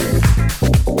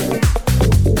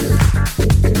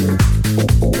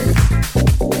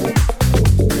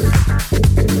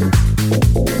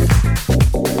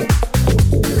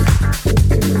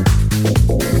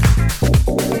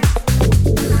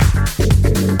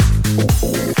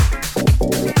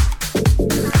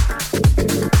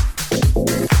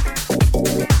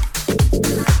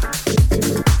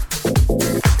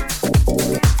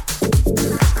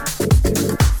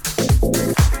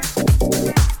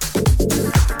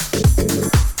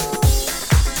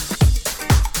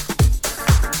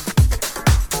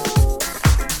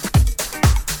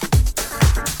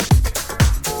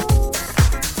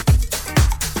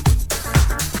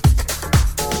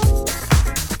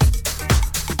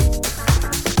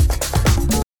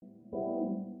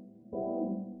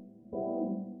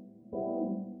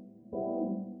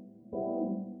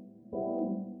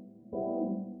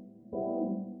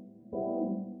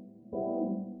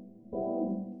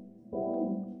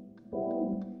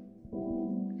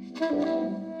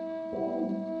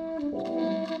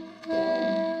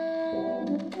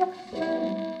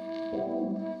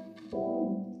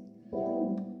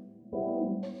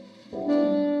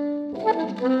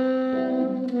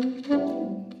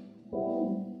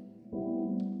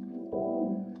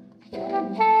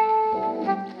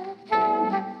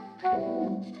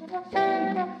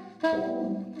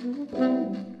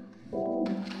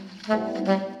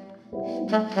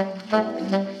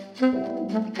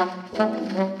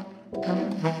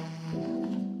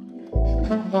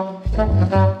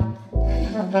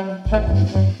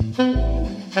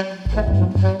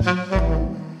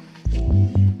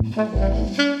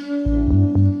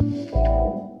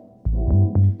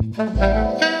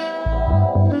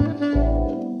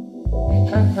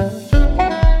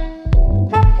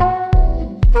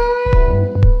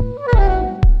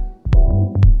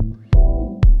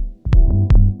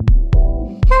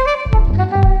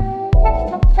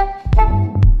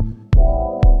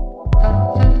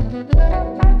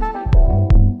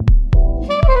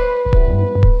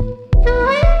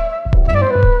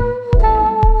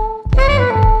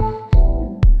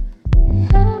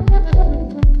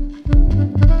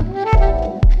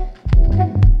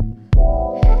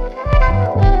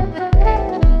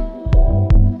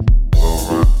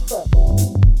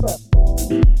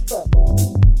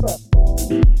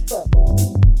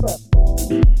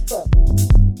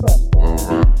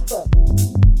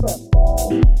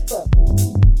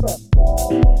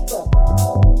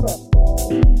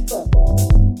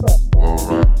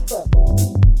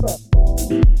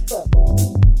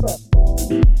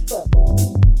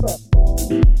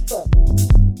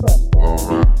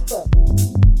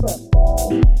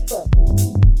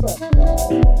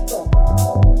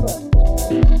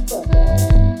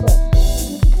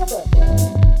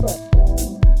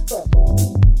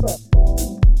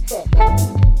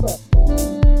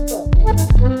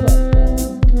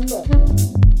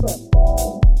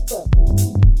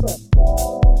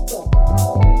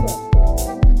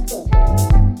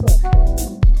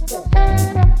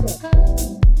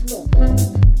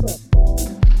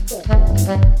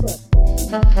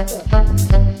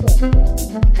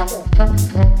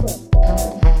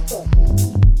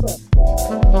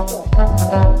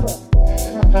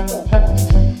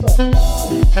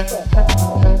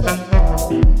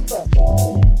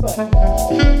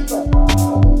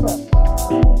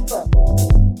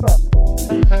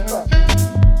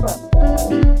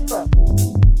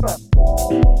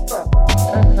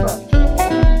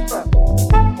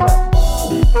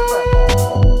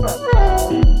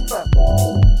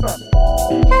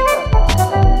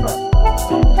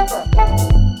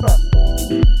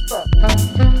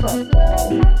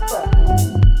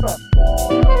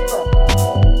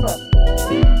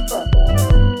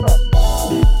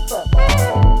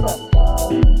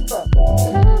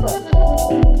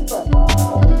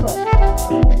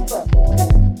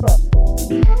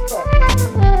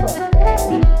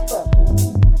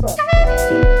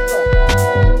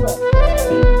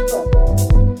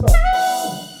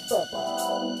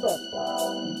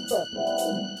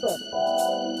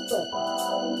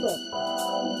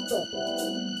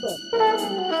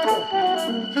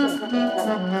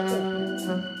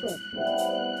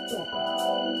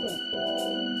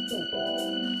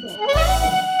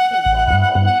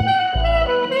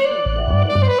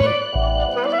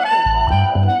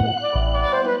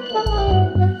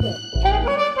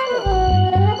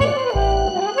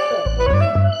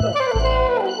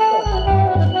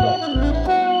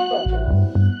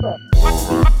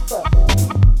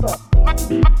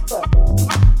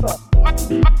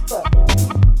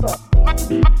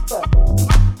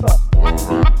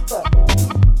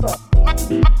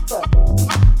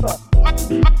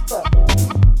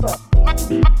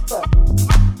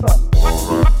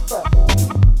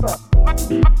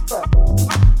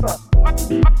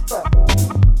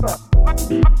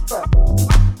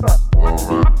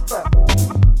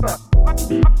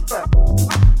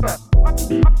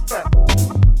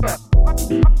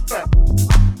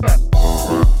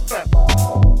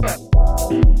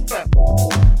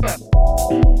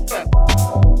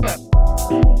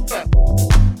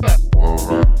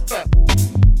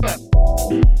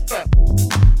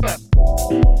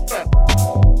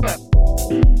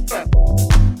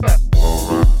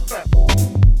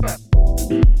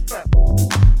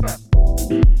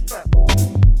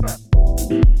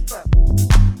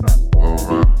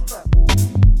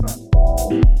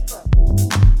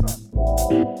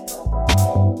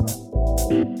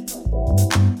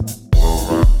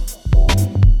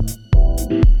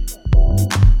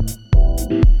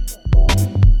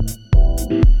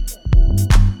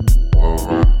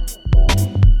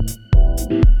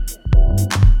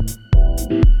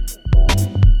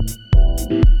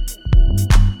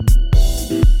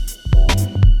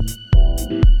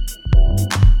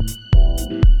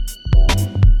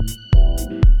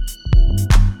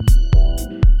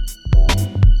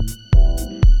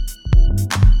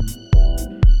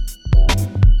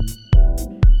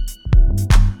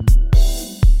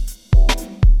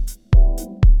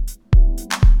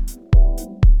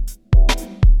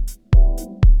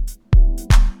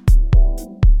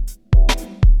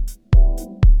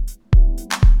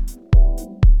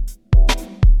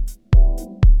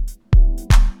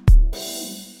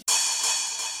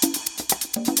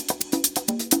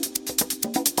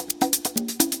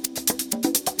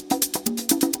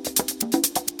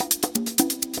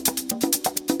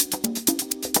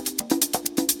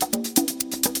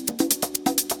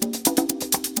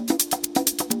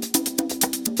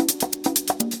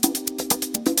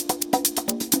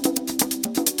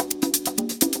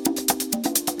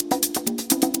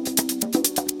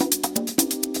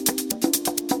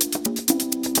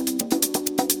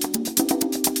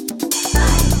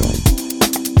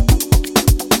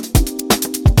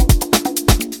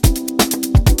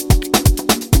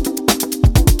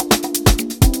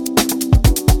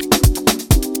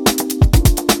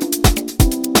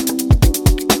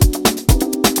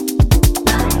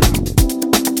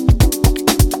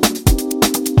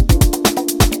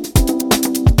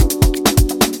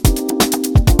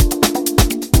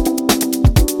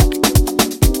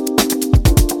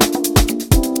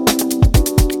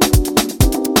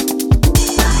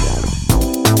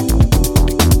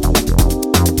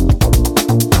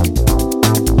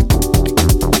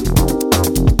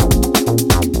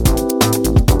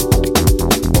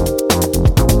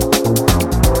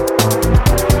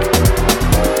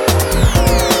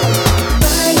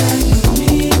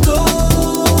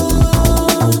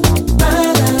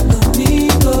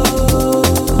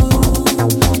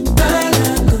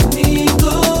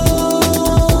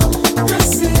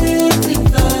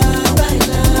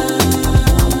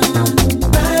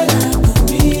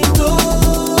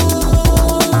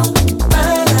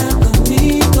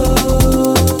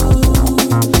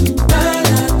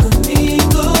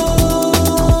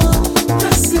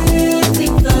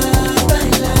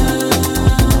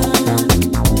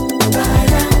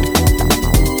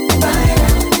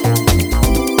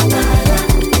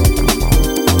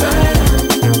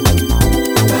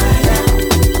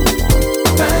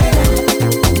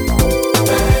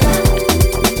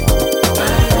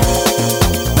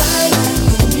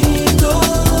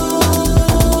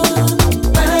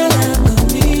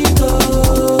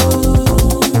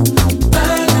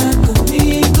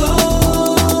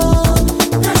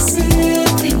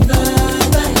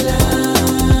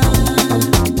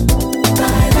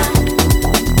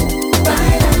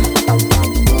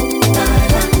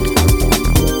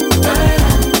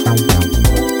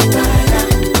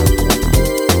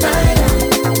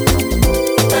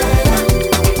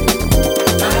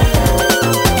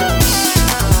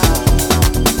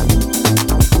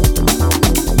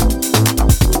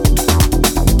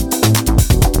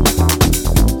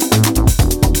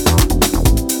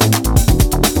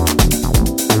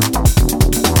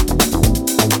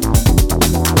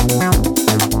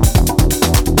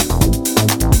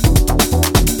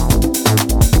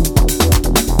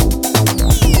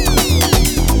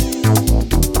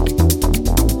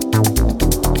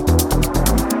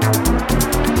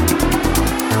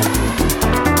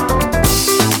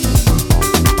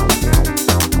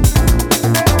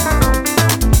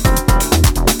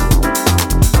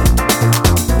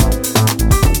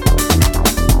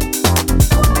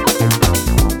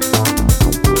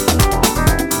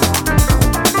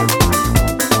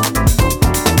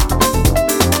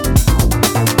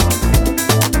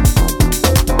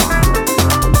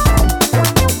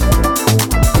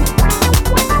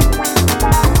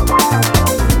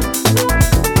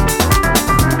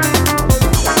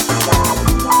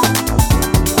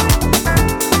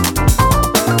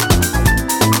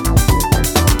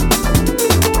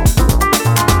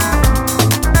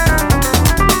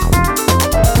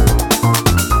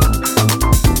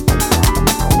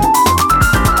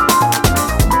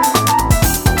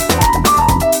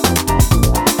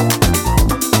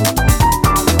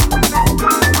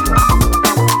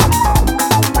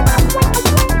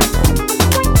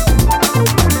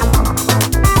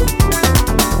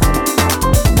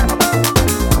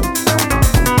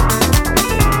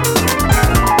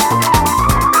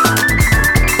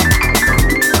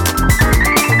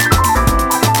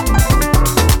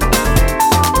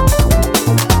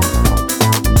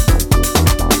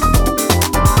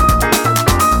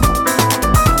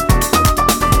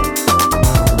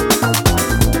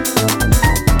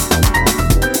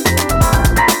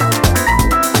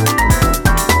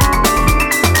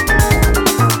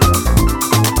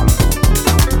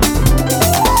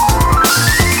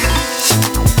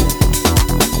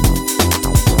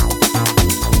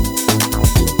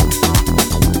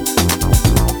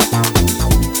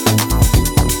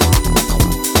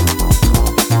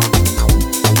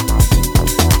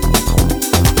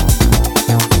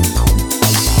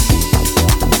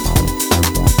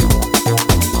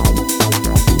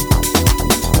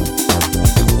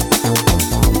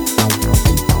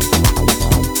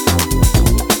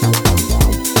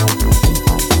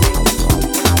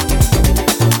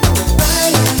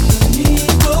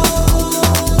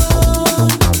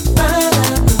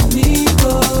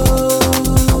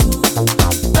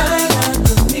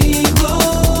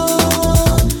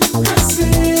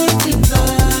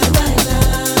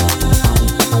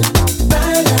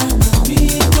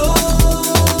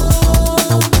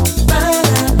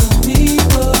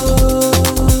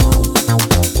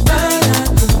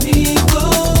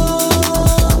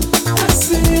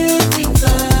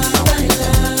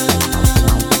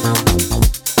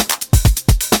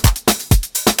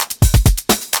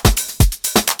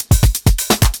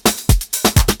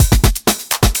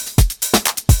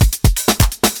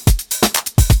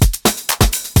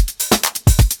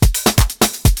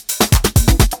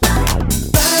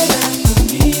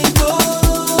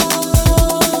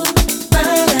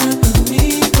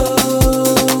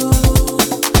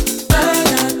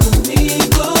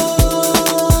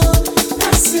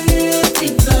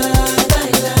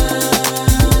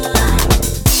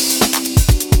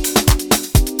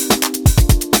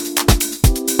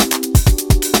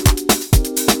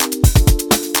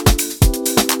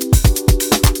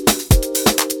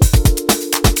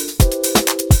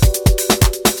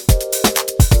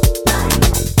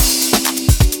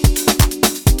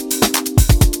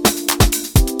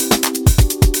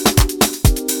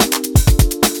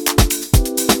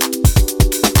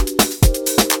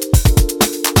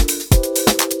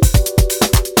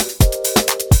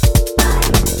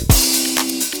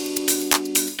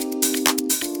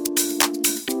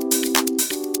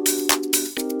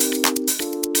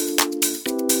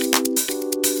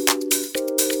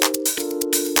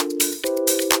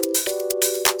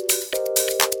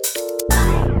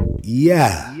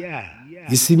 Yeah.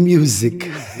 You see, music,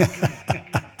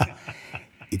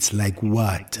 it's like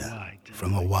water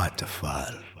from a waterfall.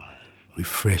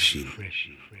 Refreshing.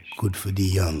 Good for the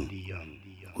young.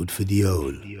 Good for the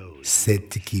old. Set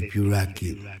to keep you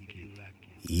rocking.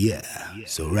 Yeah.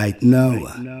 So right now,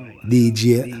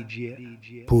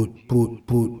 DJ, put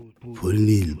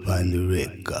Neil on the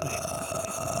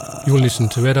record. You'll listen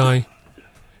to Red Eye,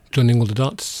 joining all the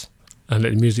dots, and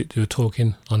let the music do the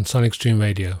talking on Sonic Stream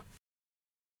Radio.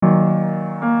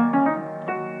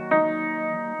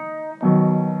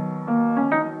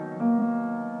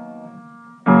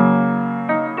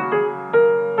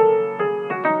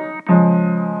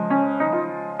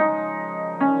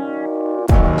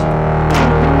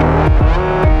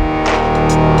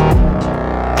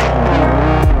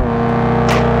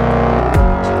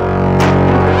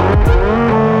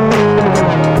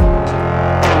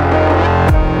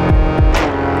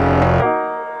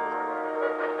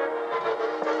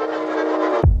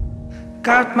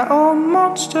 Got my own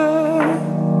monster,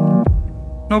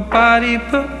 nobody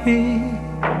but me.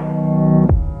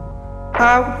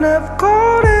 I would never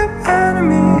call him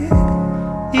enemy.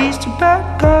 He's the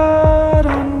bad God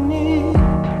on me,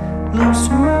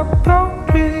 losing my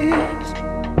boundaries,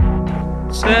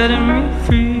 setting me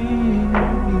free.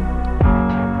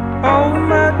 All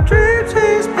my dreams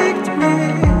he speaks to me.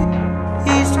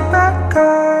 He's the bad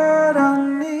God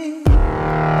on me.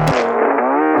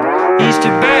 He's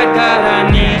the bad God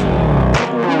I need.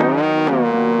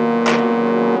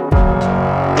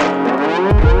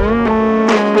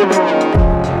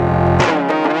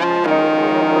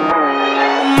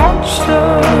 Monster.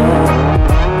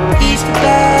 He's the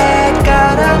bad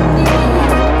God I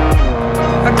need.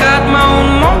 I got my own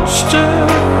monster.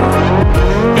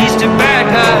 He's the bad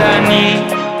God I need.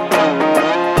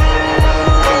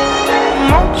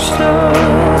 Monster.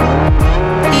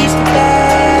 He's the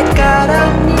bad God I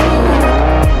need.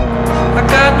 I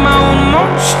got my own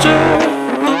monster.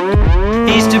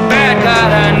 He's the bad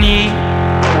God I need.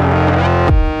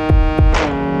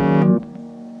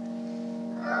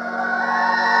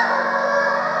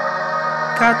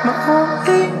 Got my own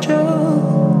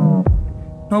angel,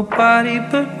 nobody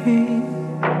but me.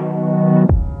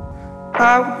 I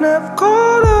would never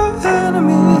call her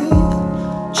enemy.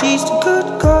 She's the good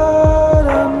God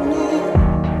on me,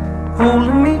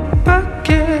 holding me back,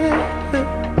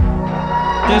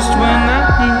 just when I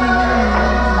need.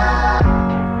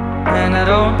 And I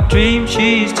don't dream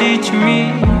she's teaching me.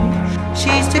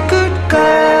 She's the good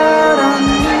God on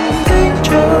me,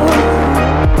 angel.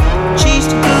 She's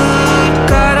the good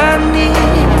God I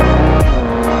need.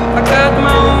 I got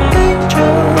my own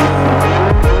angel.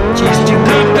 She's the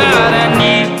good God I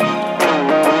need.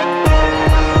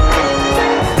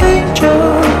 Angel.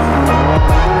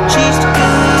 She's the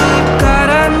good God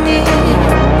I need.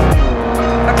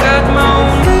 I got my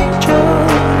own angel.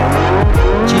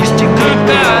 She's the good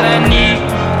God I need.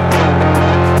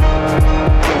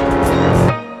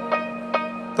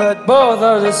 But both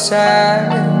of the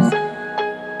sides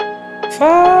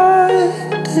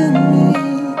finding me.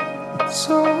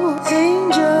 So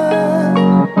angel,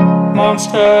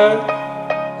 monster,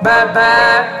 bye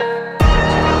bye.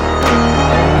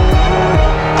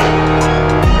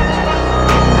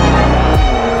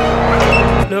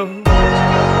 No.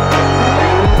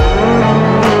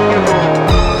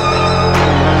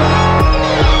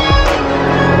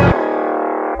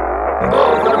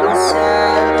 Both of the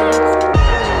sides,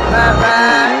 bye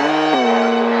bye.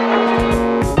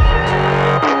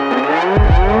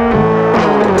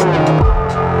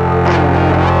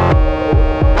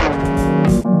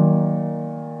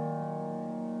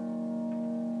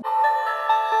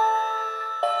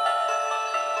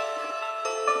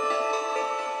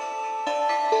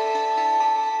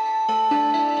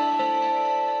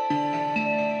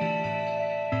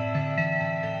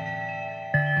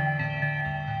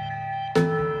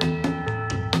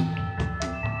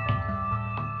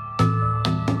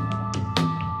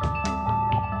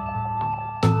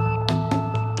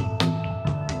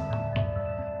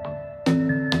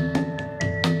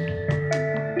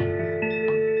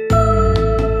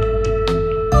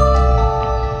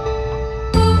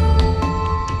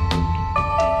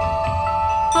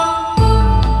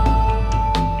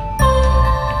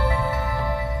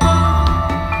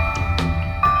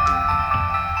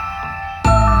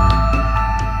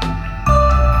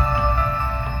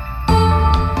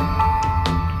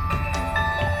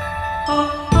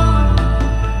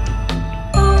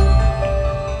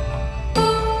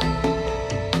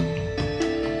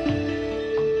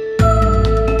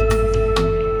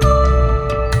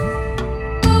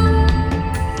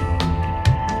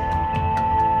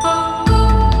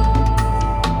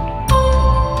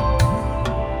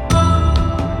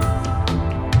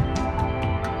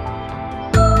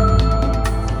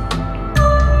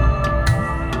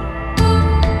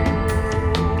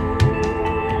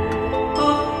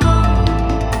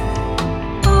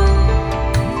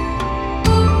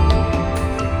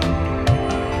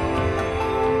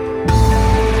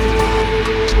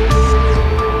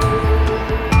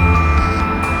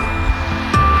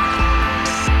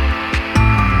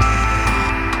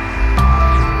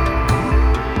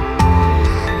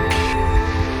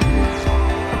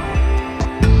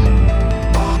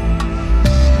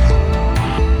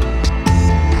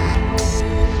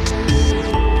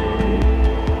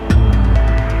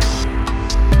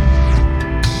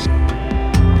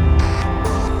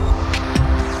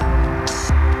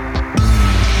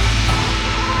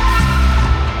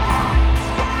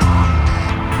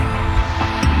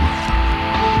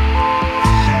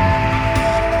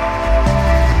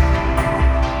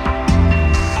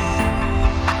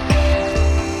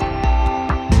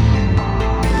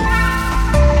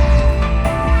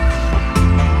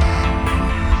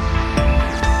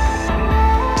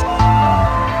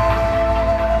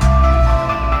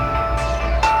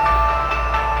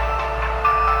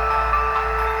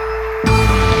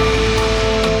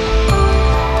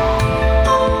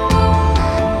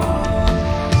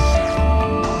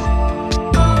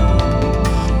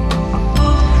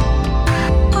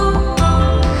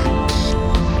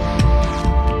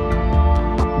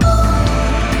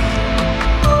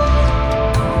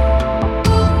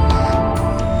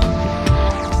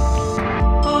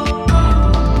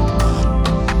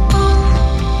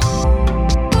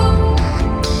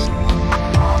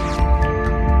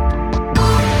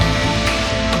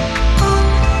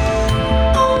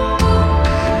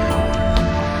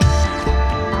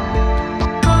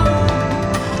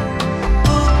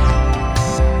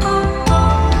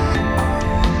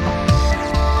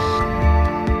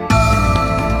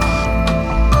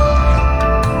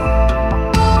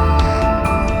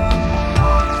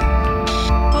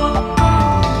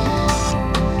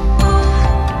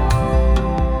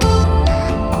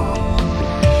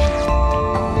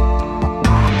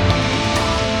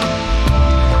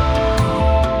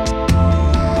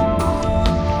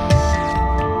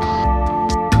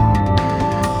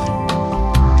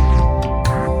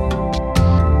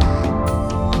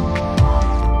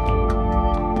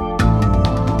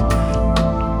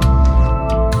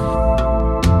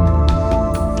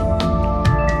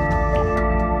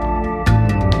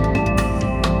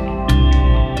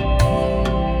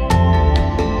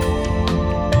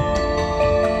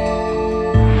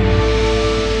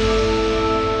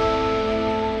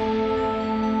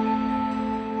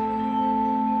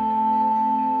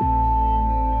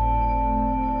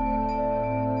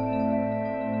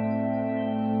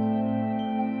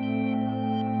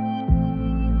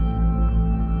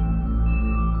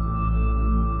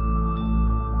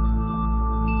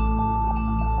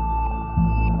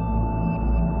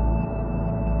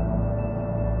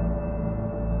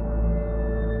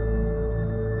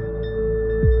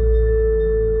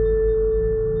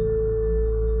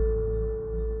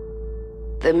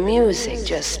 The music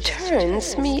just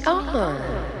turns me on.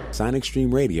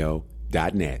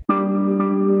 SonicStreamRadio.net.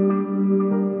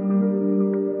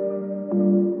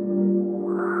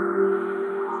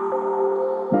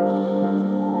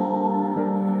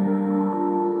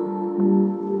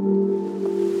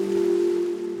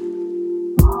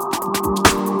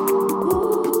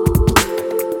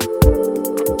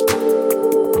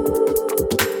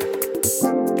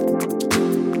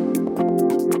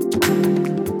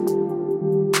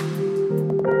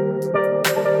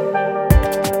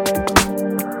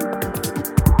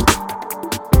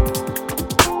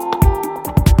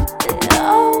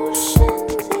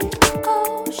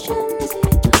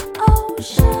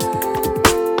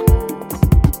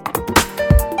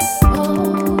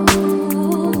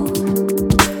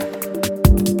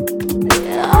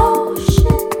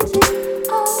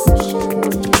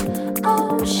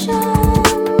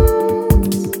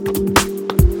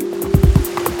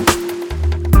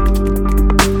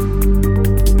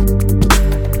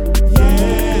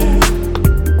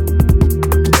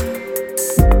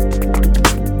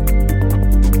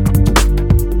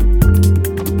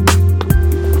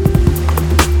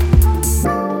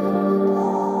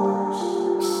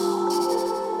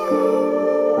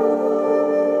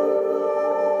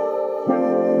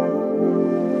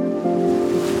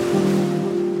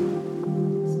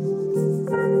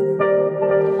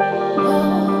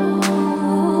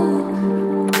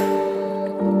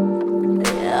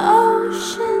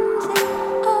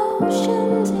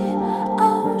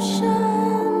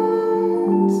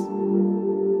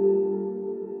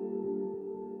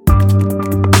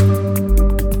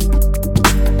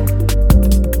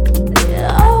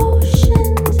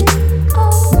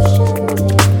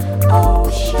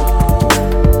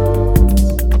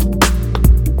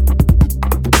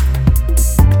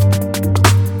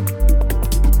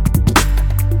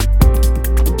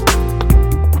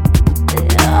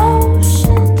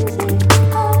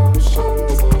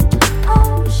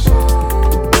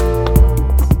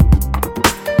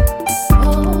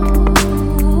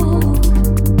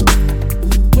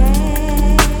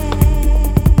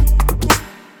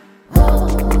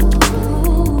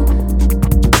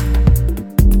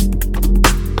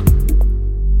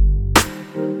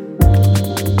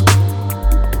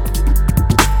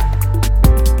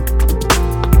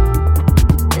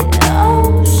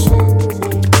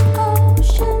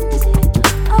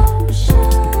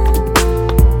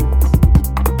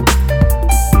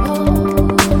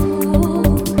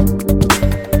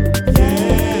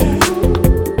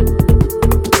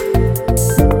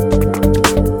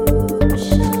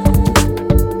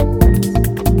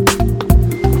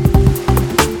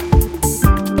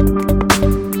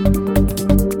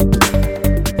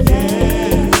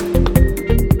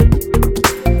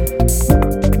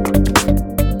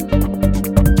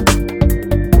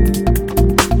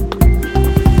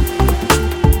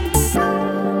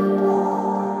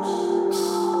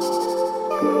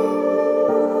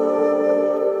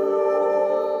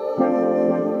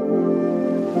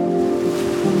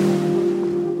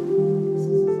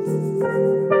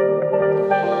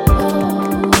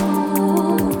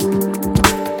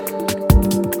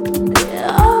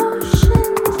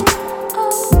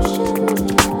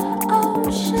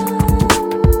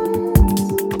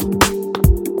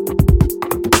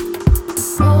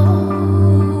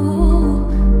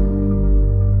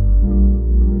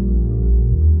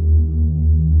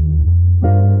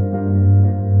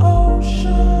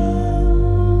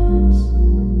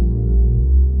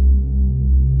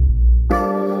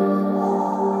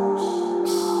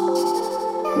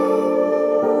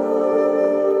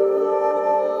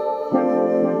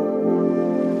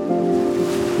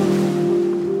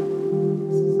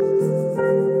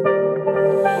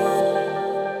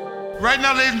 Right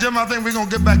now, ladies and gentlemen, I think we're going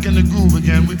to get back in the groove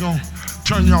again. We're going to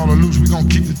turn y'all loose. We're going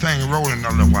to keep the thing rolling a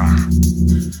little while.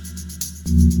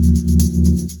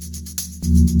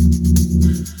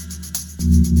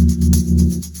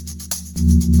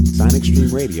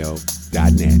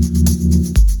 SonicStreamRadio.net.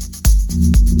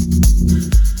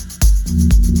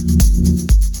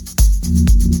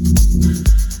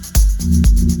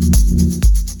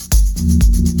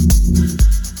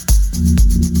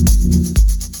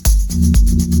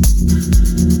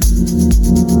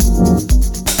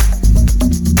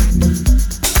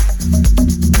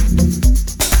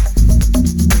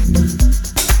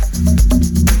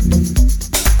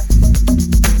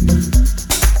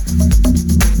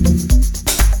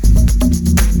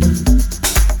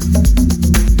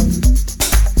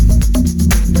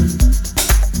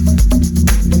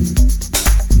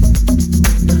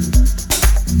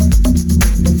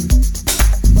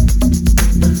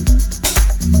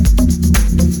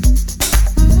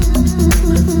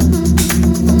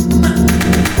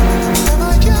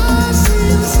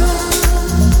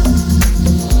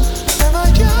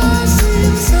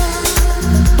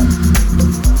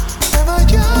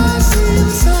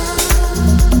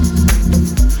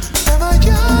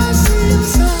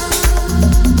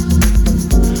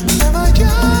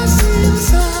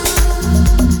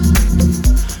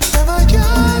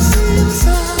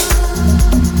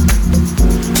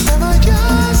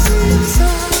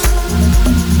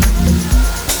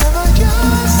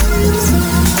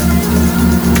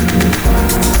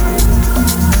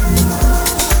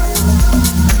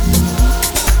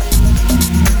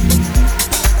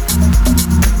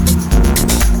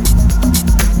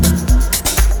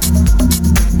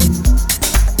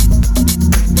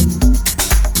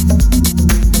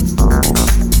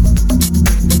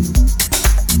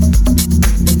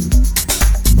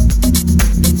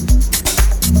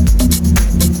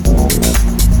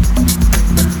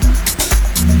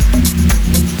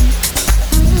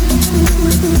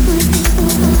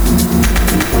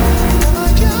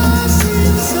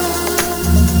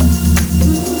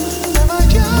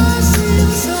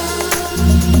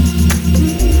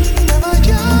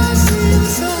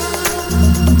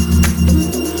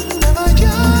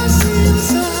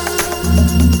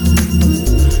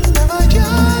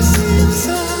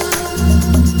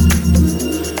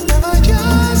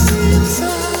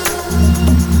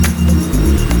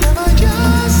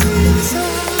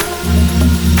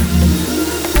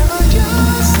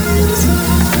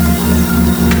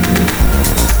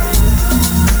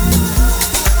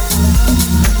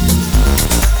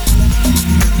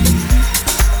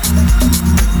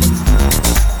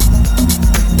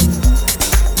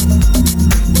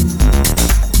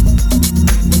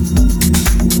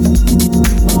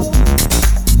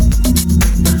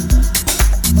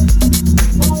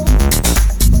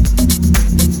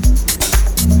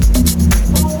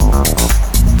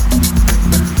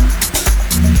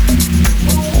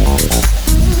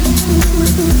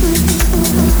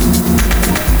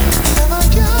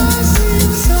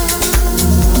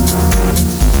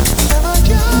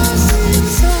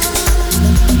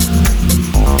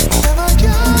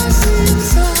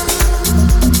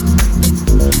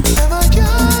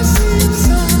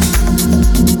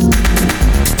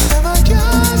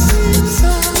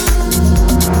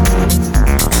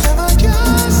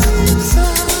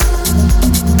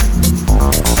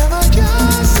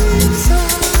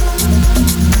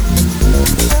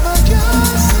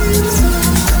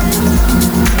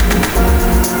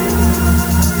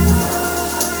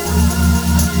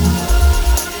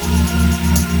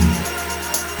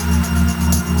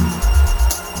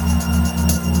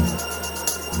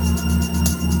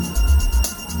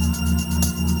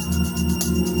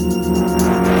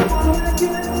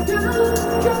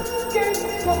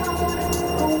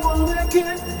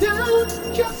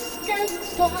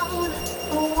 started.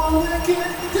 I wanna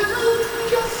get down,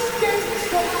 just get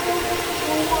started.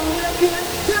 I wanna get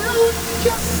down,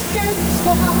 just get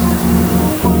started.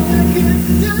 I wanna get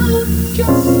down,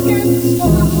 just get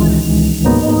started.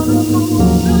 I wanna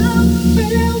move and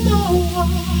feel no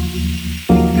one.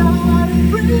 We got it,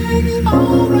 bring it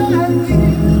all right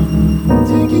here.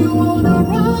 Take you on a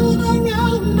run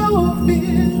around, no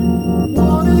fear.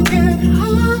 Wanna get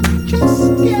high, just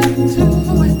get to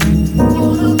it.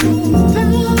 Wanna move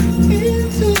down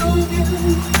into you.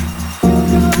 You're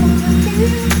gonna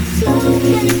feel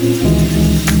something.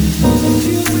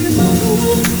 You will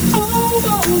move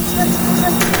almost.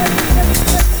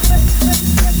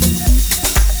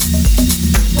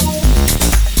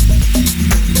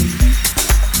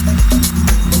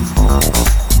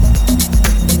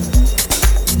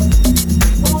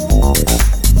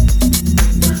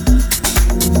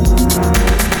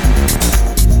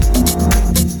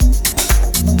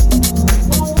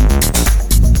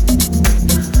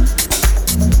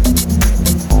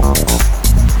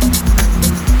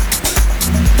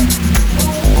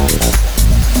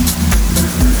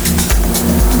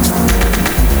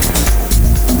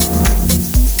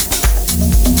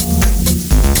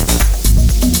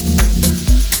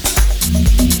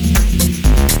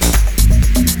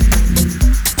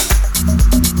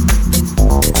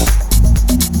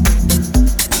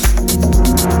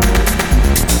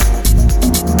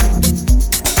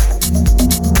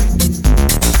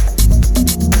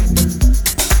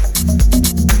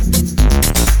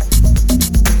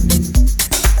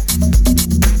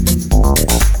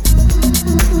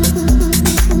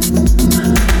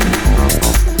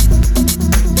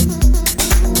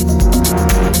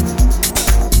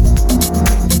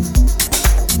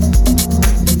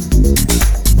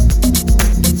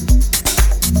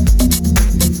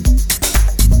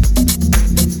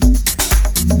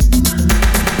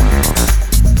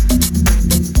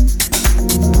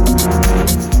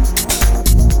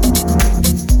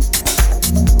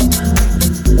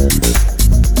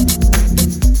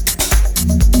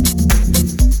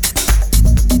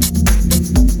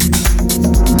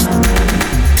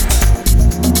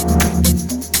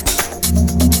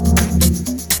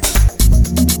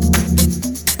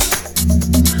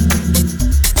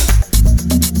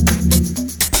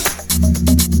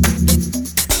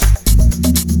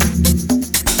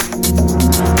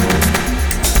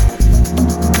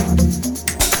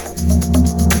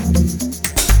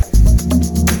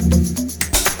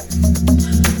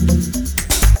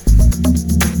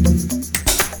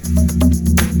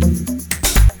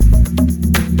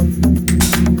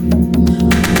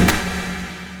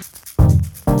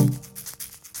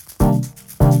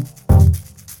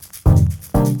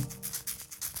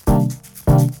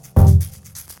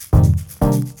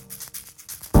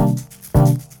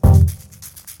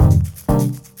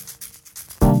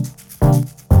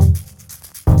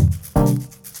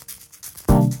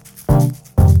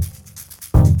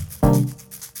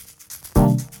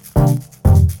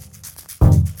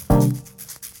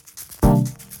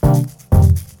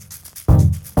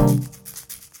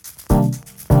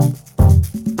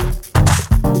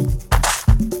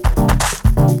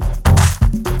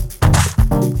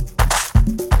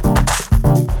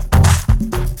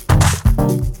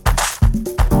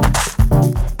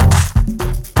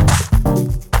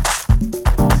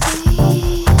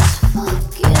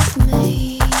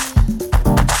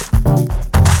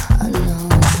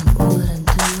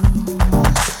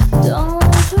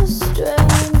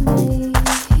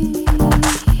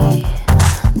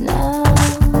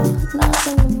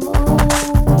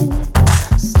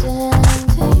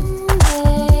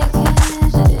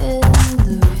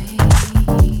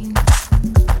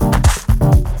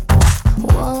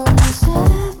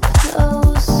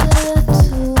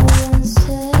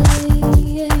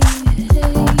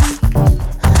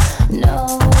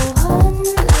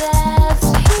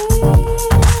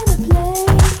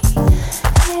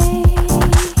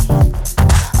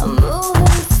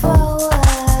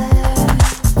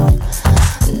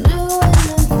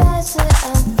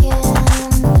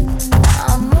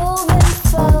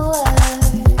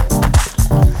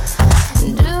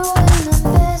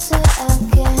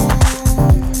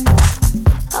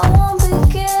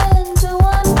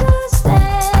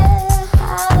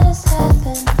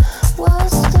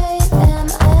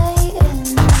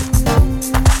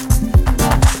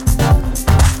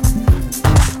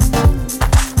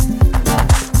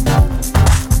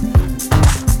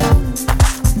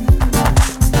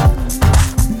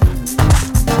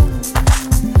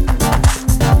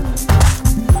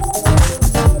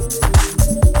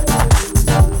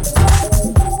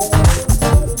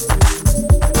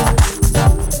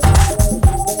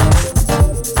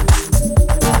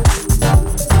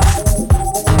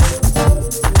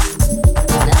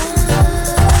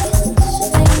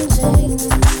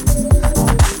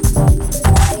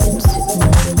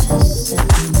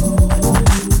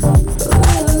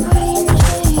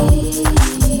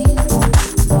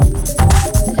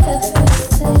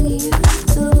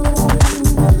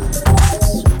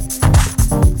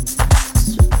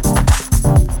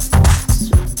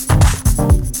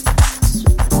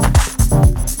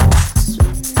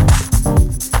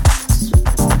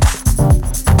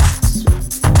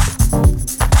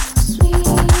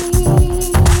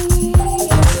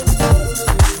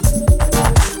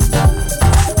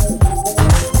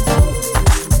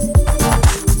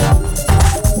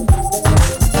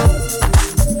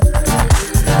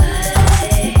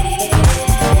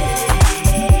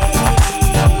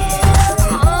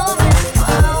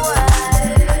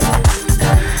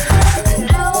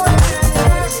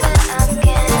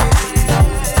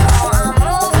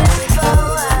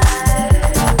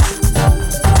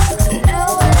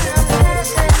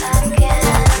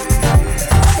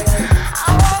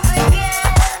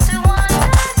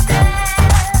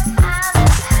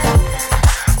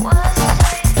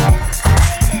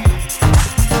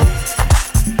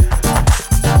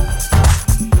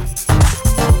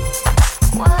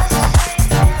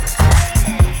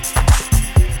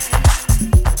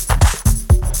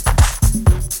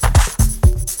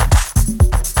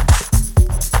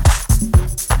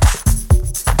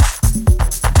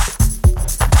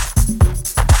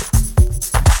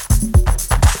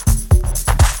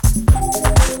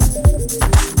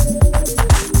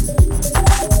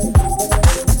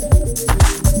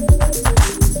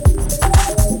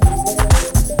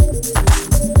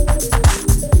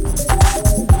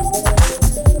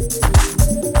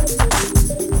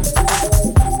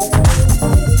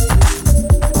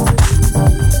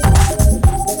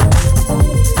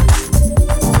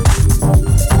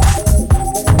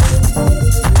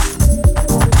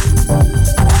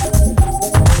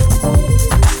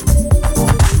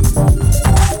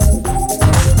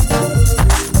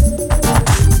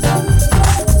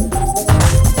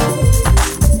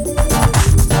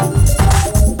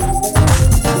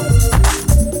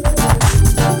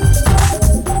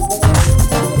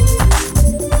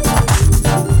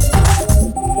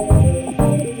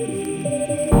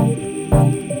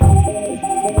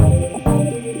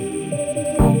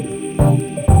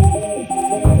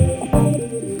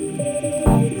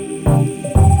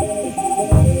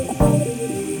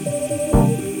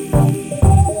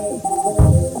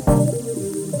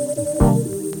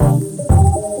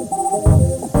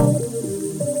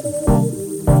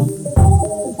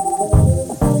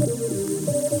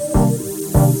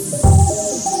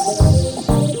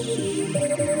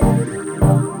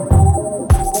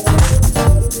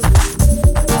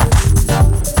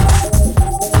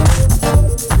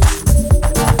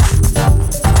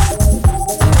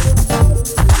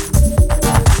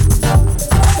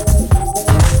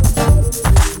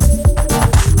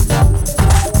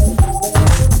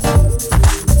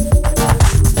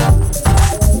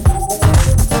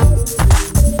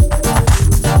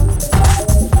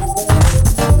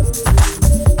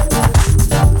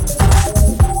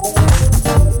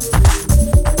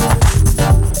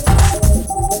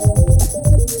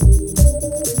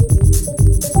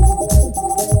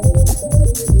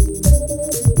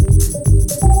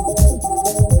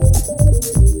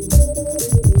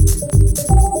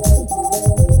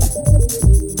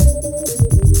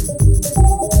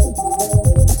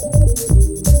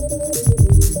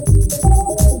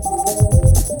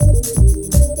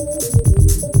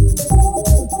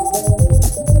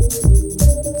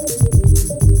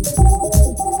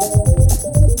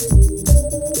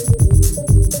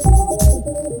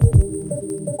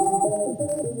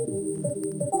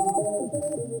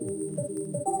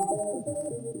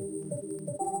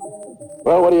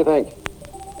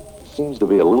 Seems to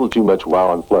be a little too much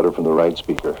wow and flutter from the right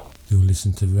speaker. You'll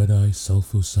listen to Red Eye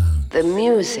Soulful Sound. The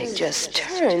music just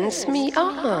turns me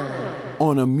on.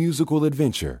 On a musical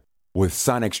adventure with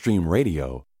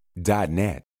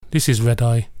SonicStreamRadio.net. This is Red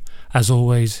Eye, as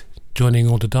always, joining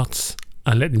all the dots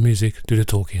and let the music do the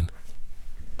talking.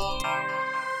 Sorry.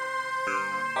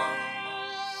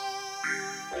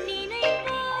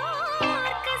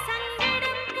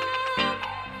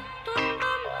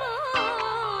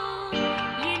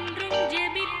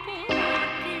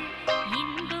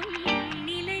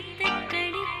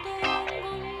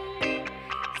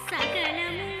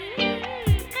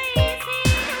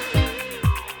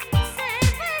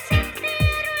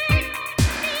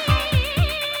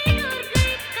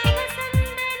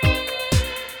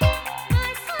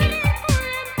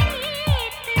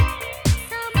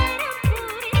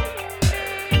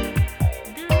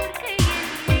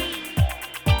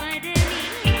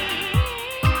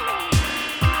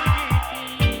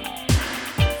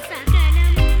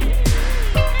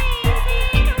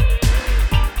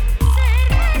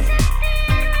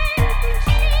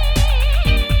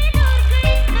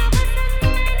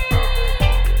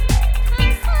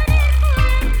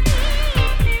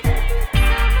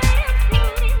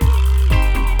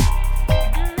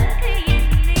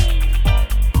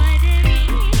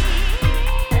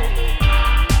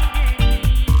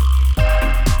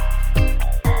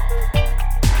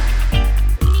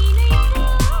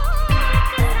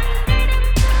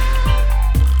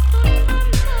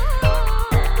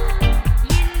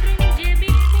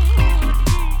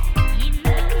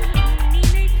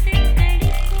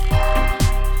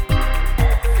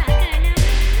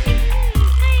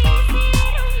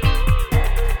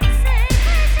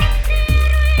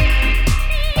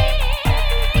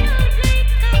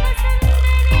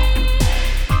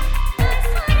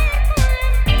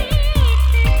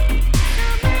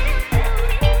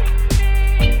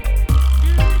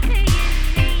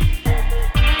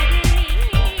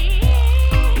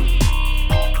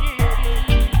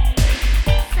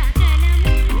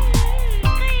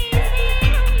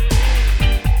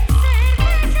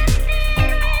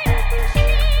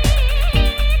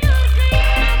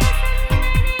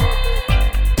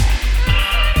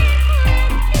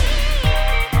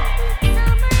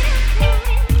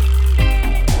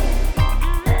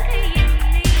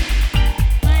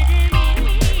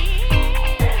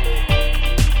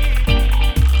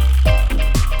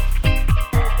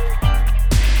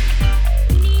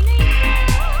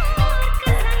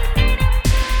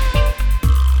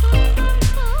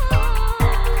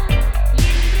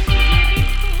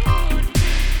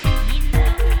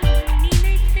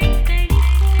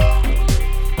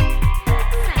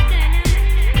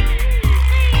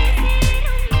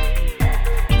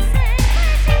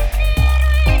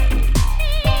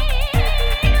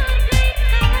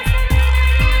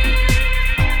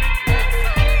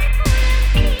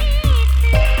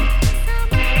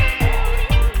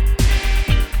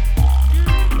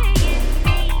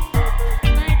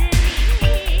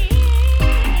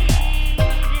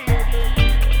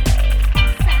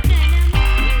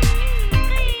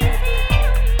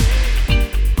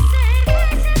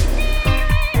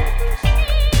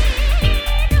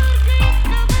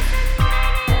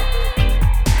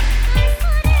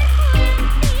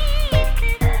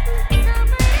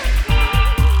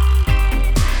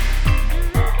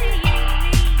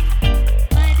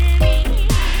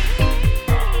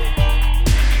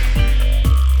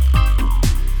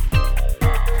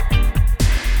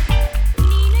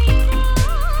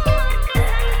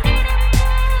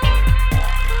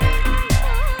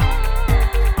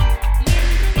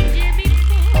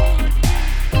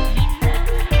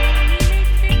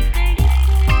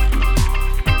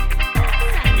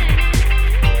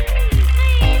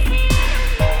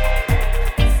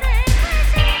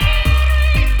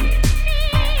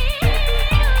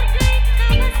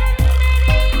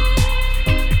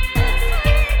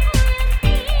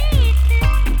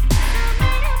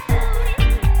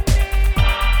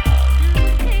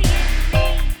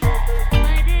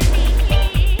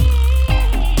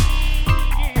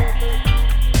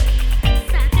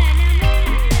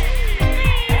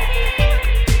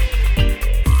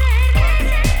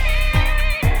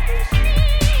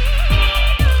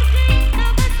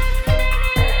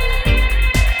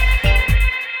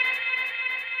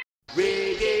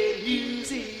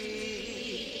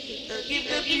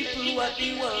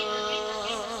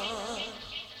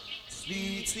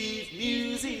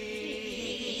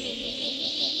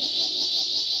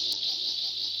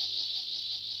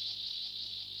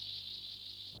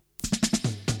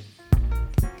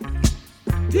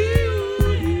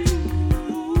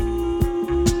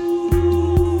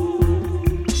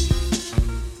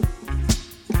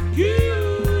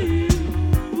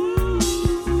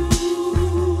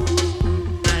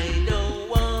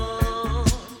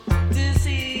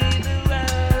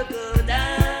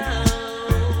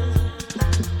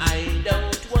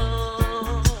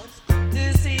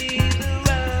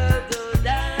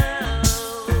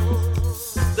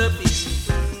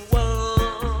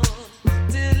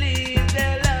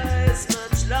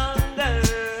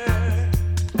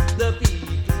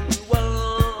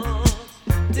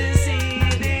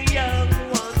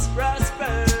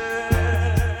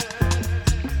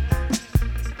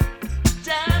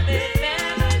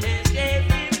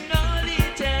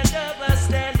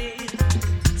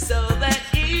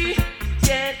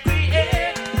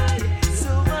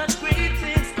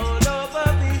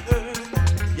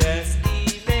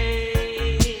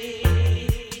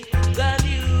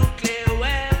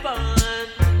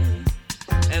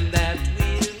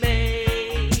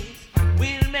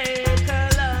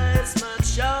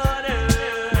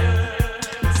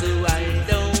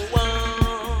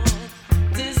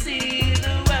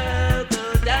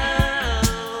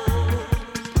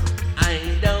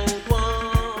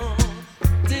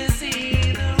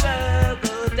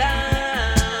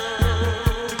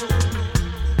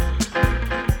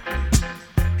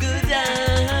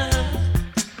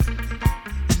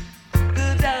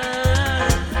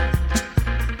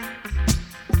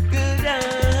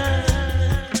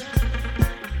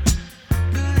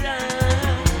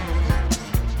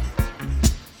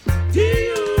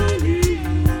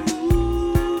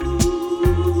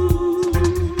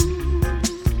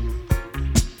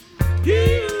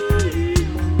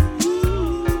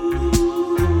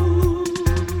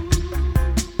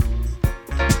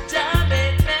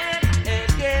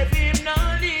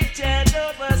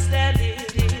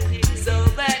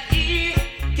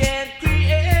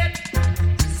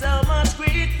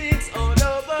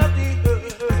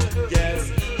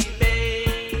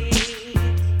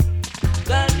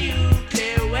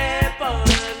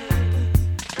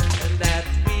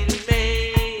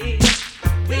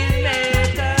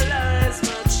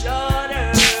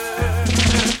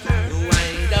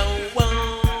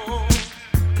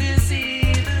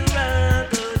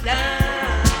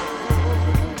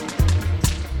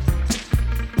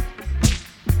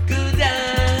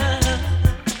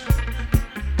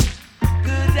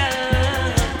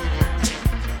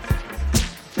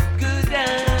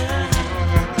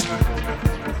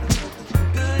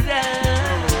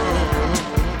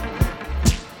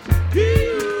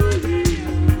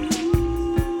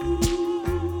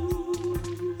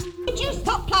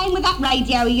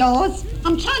 Radio yours.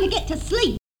 I'm trying to get to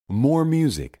sleep. More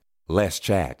music, less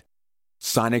chat.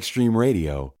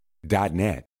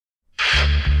 SonicStreamRadio.net.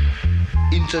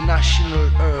 International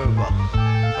herb,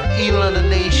 an healer of the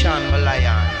nation,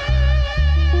 Malayan.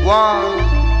 One,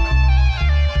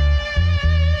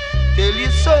 tell you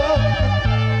so,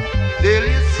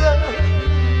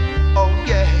 oh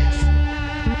yes.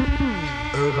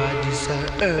 Herb, this a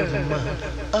herb, man,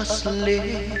 a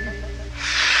slave.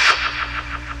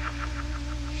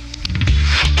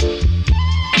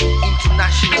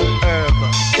 International herb,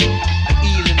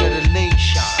 healing of the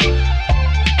nation.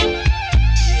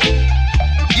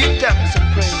 Yeah. Give them some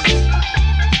praise.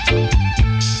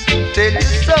 Tell you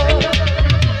so.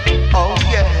 Oh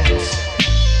yes.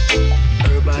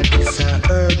 Herb is a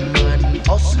herb man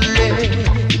hustling.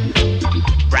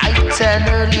 Bright and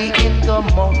early in the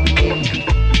morning.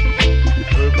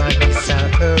 Herb is a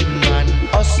herb man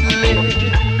hustling.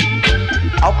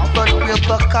 Up but where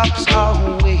the cops are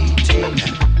waiting.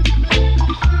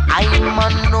 I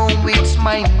man know it's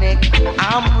my neck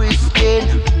I'm risking,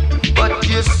 but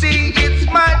you see it's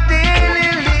my daily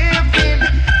living.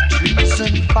 Trees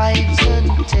and fives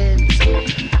and tens,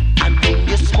 and when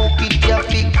you smoke it you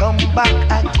feel come back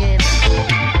again.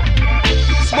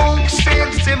 Smoke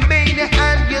sensimania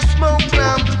and you smoke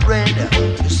lamb's bread.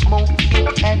 You smoke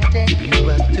it and then you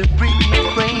have to bring your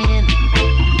friend.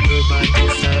 Urban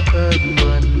is a herb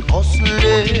man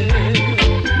hustling.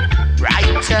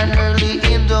 Bright and early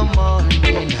in the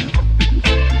morning.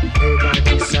 Urban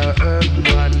is a herb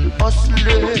man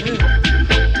hustling.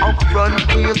 Up front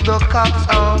with the cops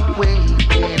are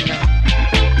waiting.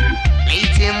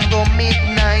 Late in the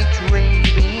midnight rain.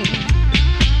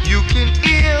 You can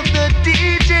hear the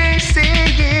DJ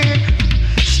singing.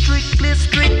 Strictly,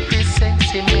 strictly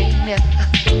sensimania.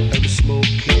 I'm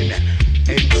smoking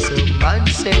and some man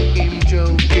say him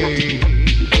joking.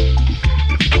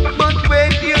 But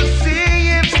when you see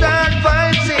him start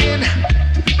vibing,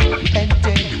 and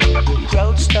then the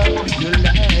crowd start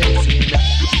realizing,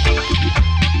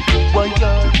 why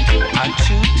your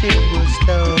attitude was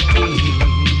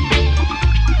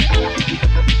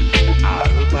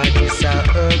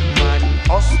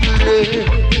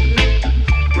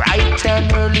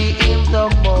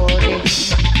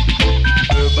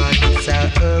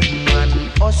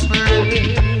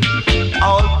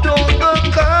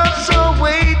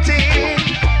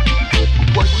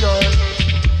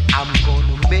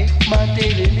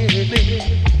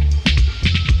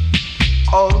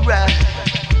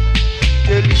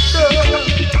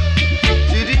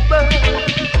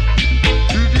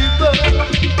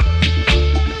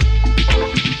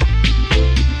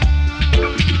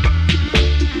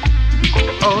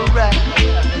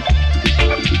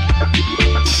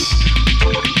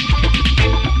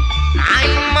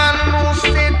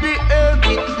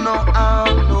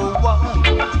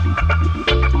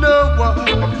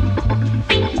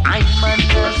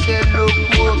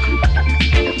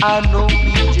I know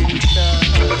rejection.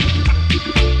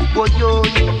 Boy, yo,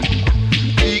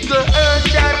 bigger earth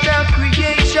than the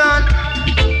creation.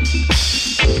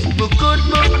 But good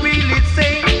book really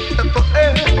say that the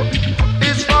earth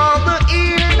is for the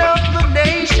healing of the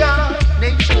nation.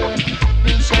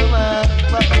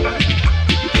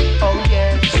 Oh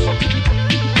yes,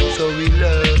 so we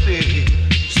love it.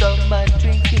 Some man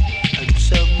drinking and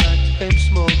some man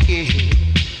smoking.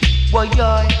 Boy,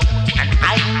 and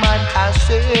I man are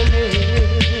selling.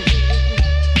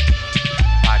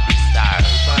 Body star,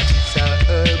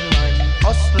 man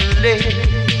hustling.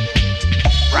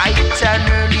 Bright and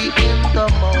early in the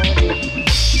morning.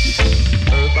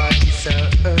 Everybody sir,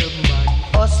 man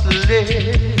hustling.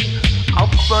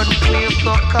 Up front with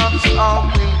the cops are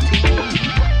waiting.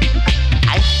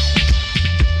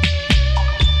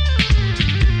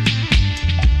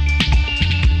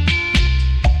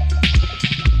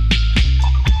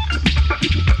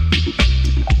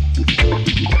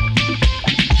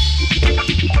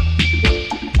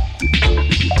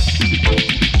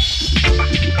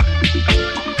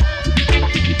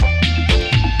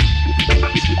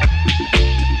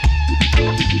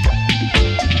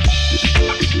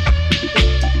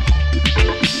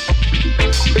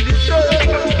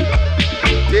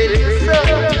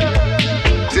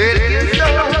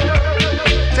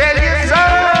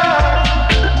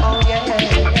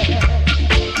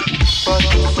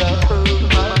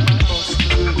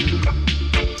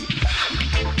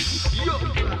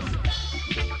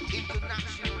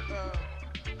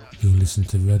 Listen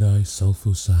to Red Eye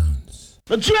Soulful Sounds.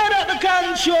 The dread of the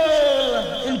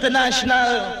control,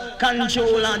 international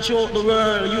control and throughout the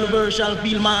world, universal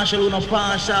field marshal, no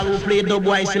partial, who play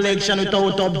dubwise selection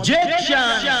without objection.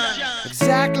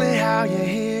 Exactly how you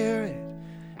hear it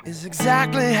is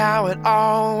exactly how it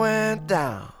all went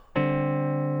down.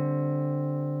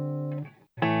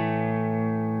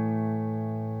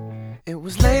 It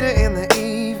was later in the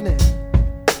evening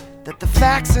that the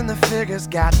facts and the figures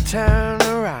got turned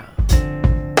around.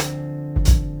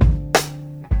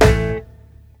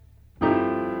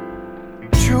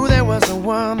 True, there was a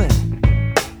woman,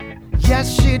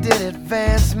 yes, she did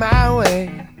advance my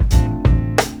way.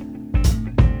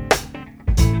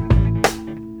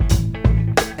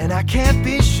 And I can't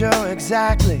be sure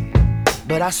exactly,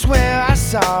 but I swear I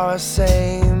saw her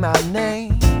say my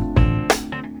name.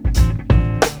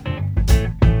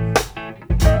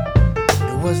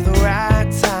 It was the right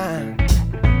time,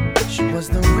 she was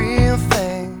the real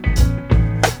thing.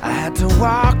 I had to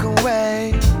walk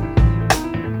away.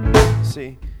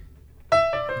 See,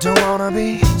 don't wanna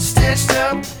be stitched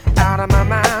up, out of my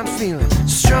mind, feeling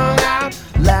strung out,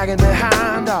 lagging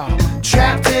behind, all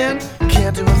trapped in,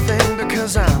 can't do a thing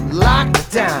because I'm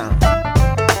locked down.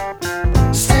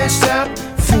 Stitched up,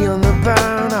 feeling the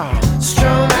burn, all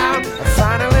strung out, I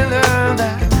finally learned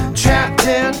that. Trapped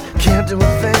in, can't do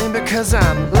a thing because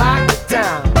I'm locked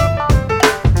down.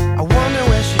 I wonder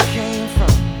where she came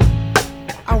from,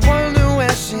 I wonder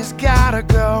where she's gotta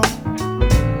go.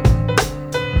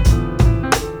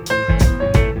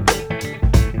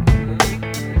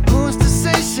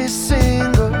 She's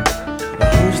single,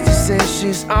 but who's to say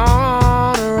she's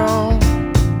on her own?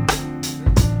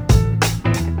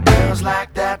 Girls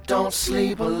like that don't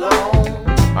sleep alone.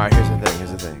 Alright, here's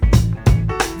the thing.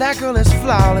 That girl is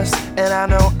flawless, and I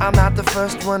know I'm not the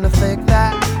first one to think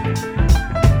that.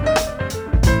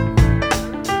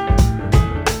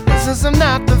 Since I'm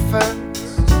not the first,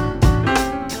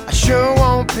 I sure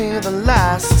won't be the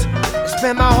last. I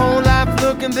spent my whole life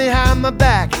looking behind my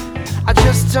back, I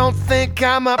just don't think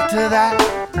I'm up to that.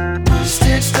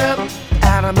 Stitched up,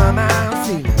 out of my mind,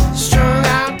 feeling strung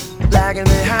out, lagging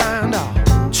behind, all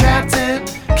trapped in,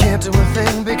 can't do a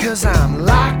thing because I'm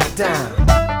locked down.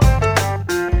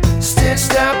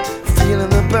 Stitched up, feeling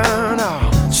the burn,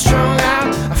 all strung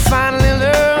out, I finally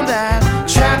learned that.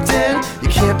 Trapped in, you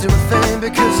can't do a thing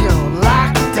because you're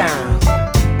locked down.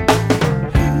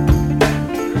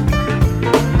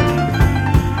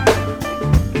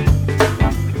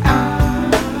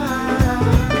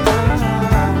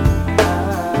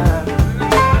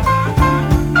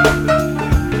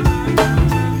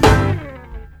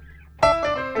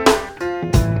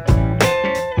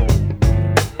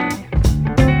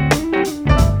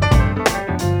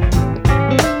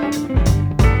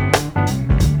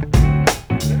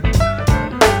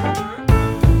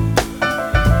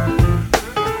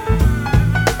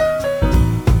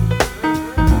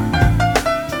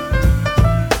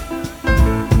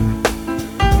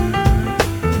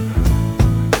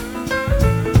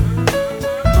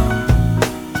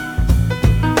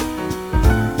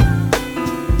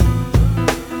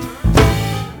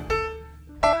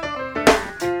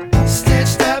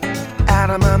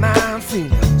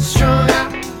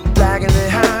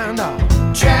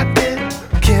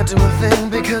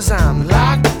 I'm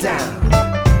locked down,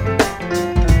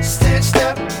 stitched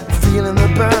up, feeling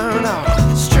the burn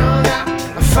off, strung out.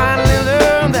 I finally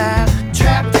learned that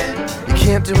trapped in, you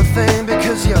can't do a thing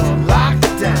because you're locked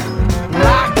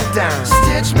down,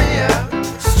 stitch me up,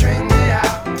 string me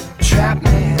out, trap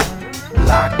me in,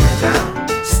 lock me down,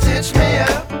 stitch me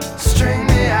up, string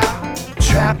me out,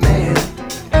 trap me in,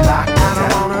 lock me down. I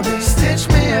don't wanna be stitch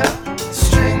me up,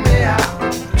 string me out,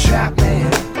 trap me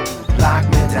in, lock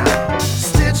me down,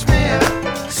 stitch me up,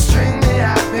 string me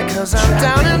out, because I'm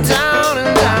down and down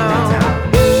and down.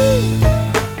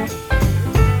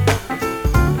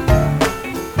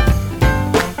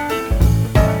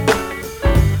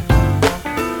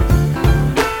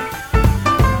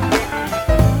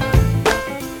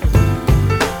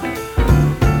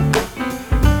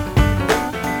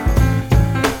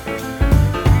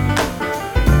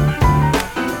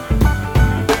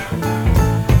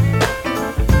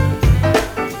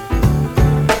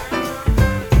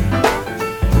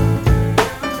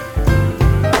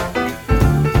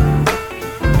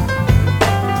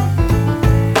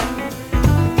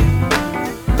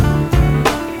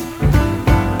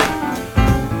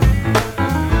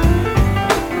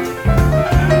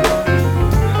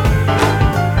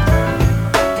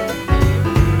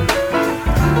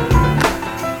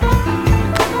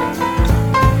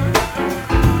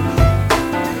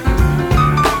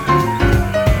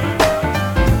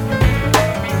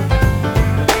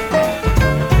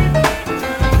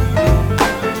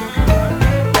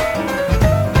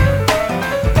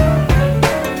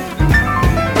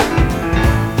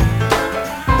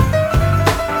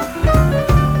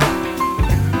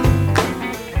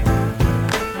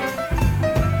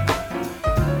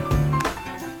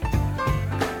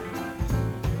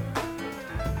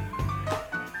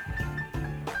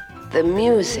 The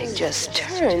music just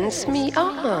turns me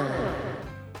on.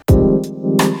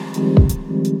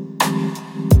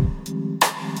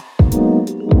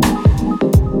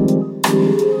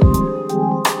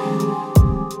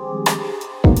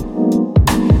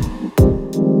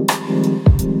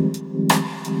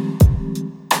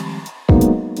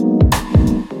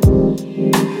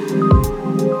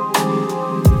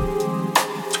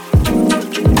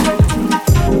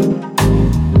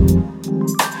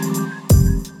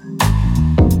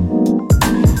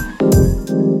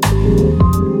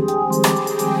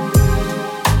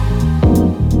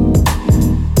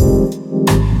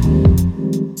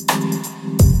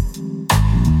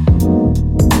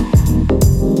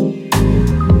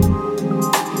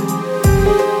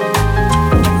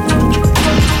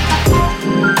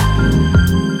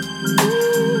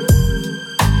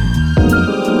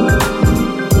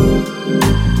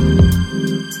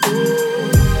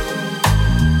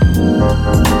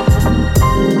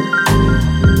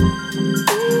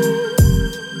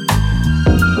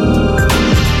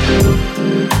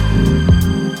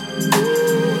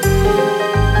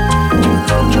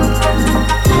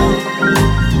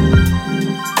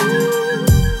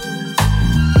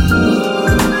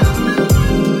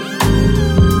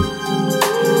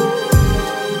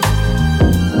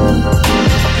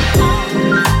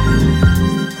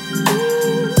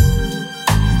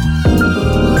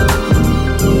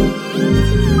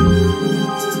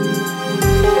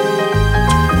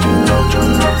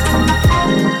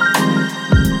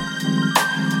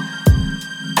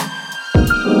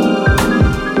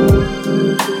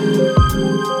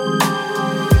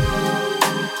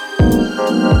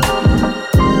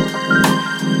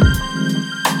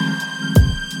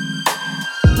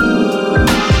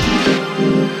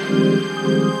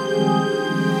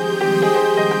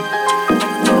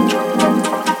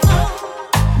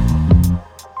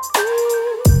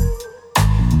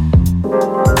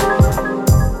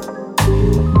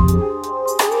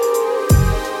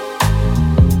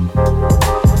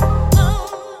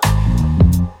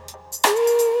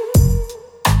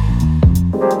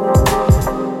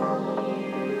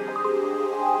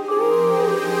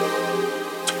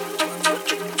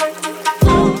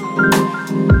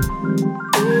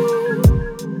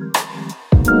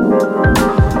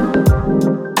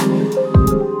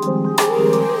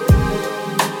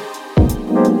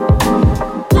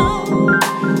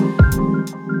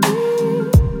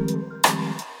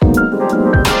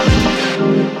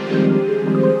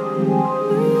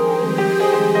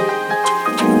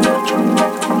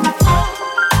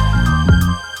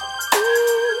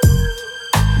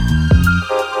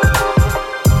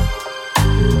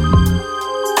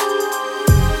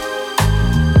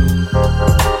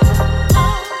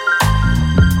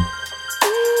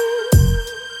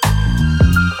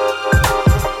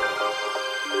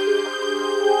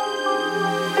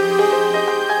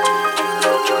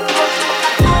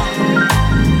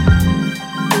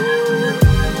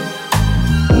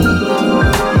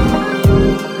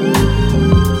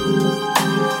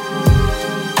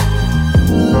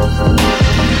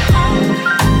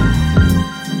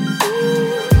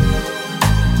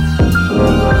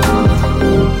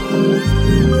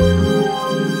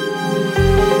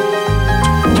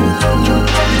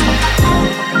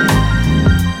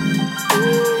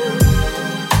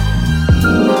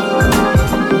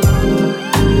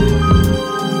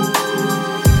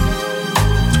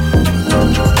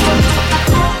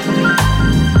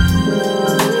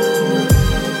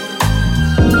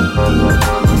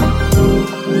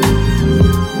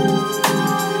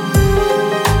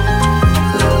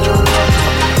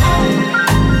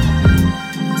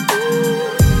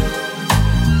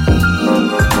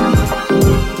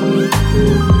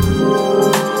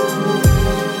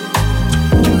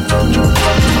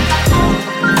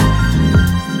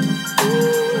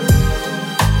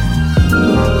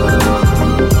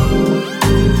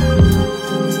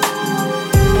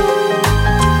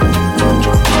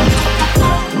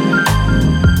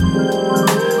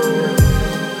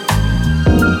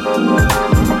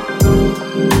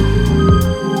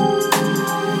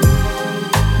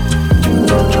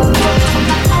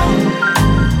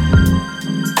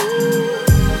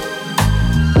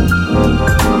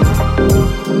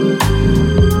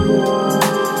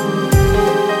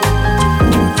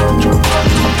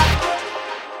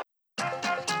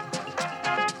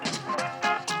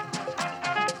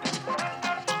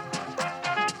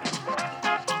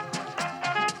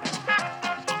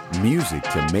 Music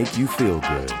to make you feel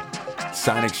good.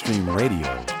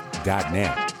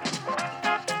 SonicStreamRadio.net.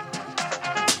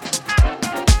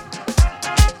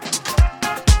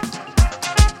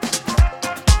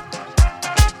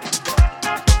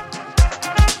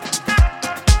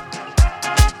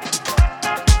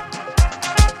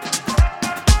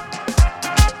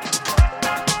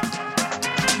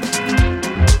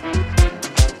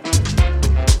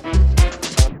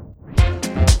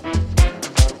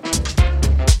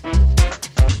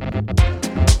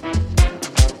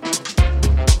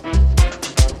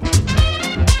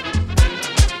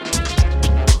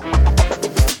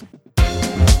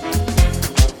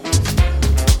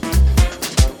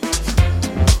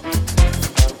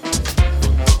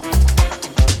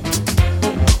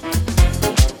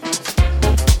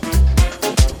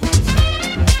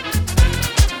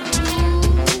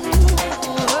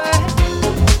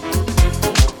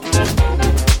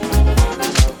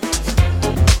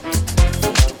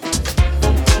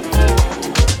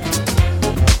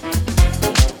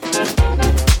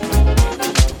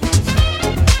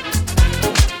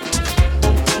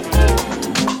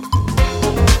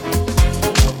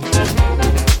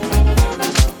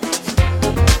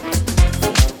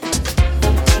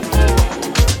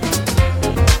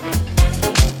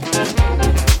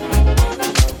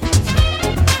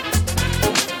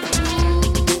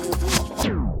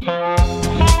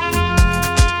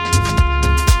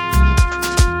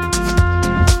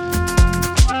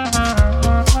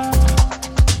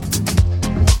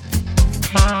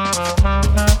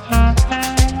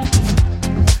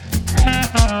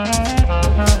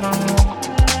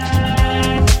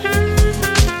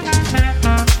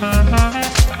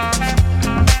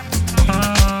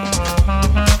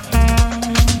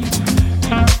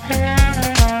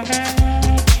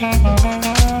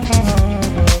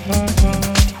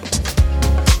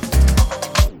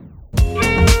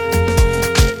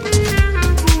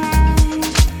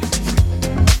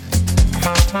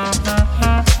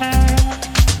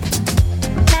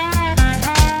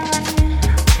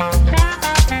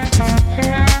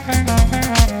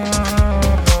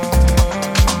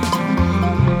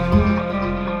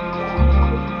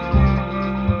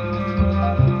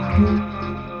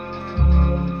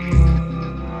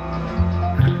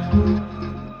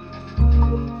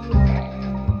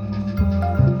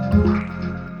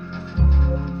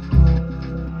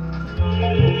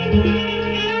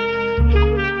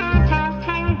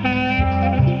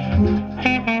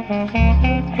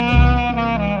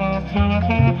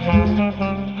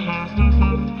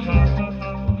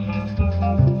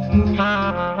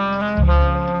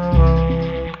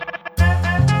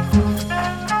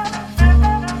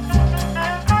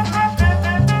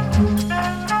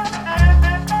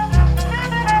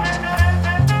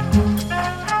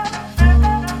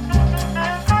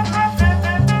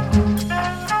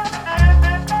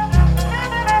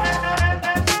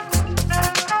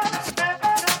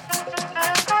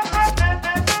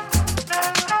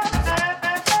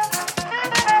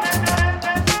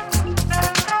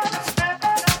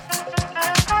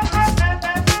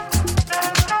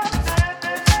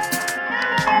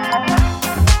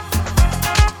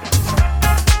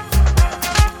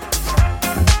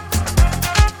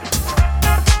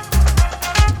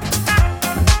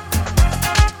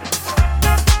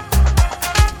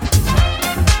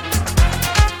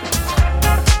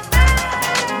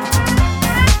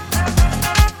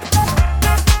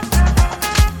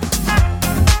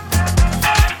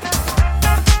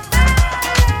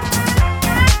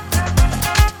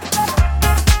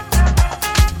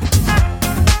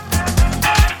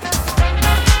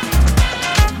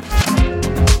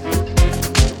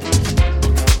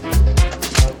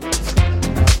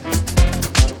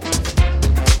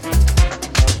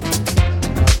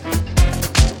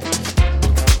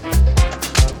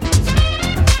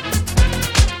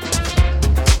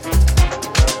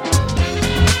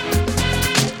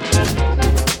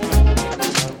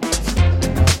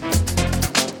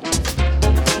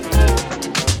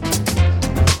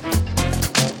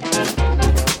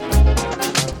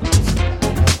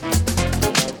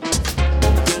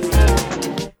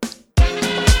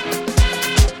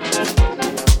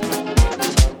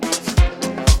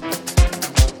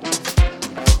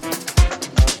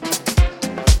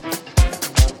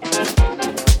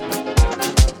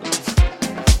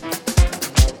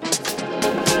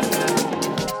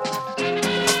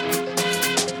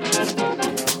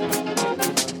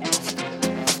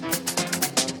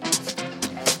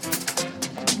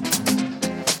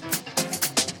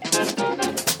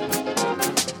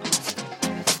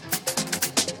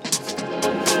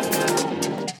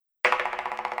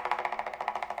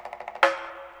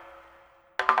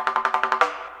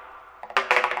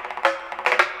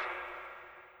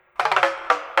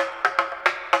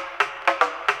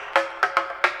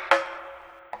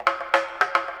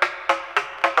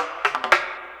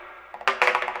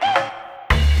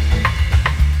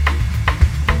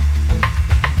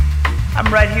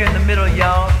 I'm right here in the middle,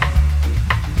 y'all.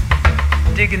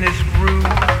 Digging this groove.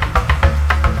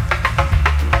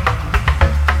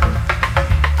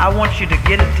 I want you to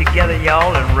get it together,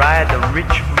 y'all, and ride the rich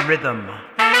rhythm.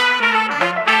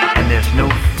 And there's no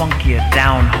funkier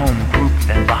down-home group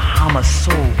than Bahama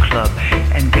Soul Club.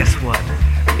 And guess what?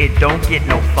 It don't get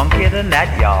no funkier than that,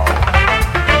 y'all.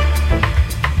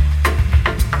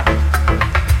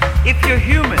 If you're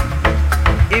human,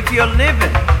 if you're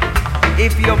living,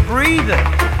 if you're breathing,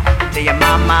 tell your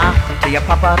mama, tell your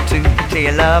papa too, tell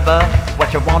your lover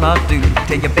what you wanna do.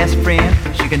 Tell your best friend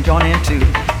she can join in too.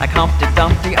 Like Humpty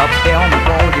Dumpty up there on the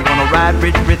wall, you're gonna ride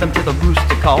rich rhythm till the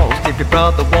rooster calls. If your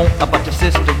brother won't, but your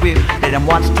sister will. Let him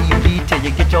watch TV till you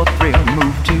get your thrill.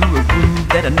 Move to a groove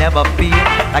that'll never feel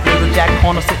like little Jack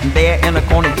Horner sitting there in a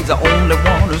corner. He's the only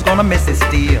one who's gonna miss it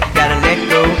still. You gotta let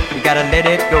go, you gotta let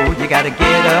it go. You gotta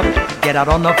get up, get out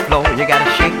on the floor. You gotta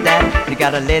shake that, you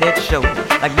gotta let it show.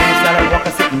 Like little Sally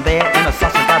Walker sitting there in a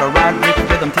saucer. Gotta ride rich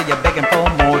rhythm till you're begging for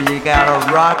more. You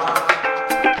gotta rock.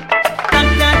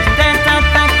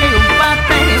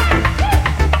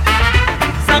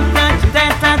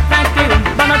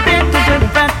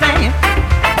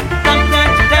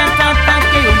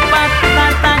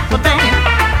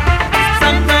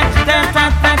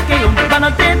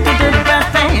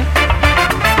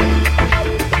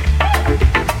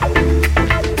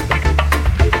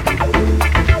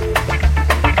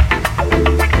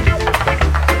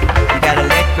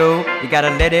 You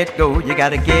gotta let it go, you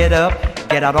gotta get up,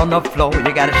 get out on the floor.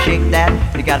 You gotta shake that,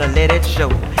 you gotta let it show.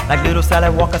 Like little Sally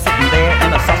Walker sitting there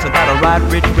in a saucer. Gotta ride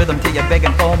rich rhythm till you're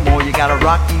begging for more. You gotta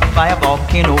rocky fire,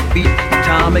 volcano beat.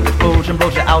 Atomic explosion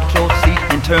blows you out your seat.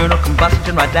 Internal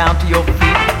combustion right down to your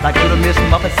feet. Like little Miss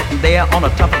Muffet sitting there on a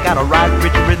top. Gotta ride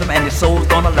rich rhythm and your soul's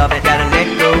gonna love it. Gotta let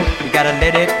go, you gotta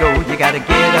let it go. You gotta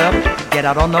get up, get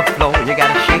out on the floor. You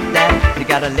gotta shake that, you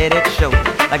gotta let it show.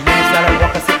 Like little Sally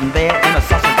Walker sitting there in a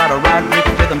saucer. Gotta ride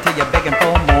rich rhythm till you're begging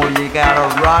for more. You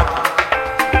gotta rock.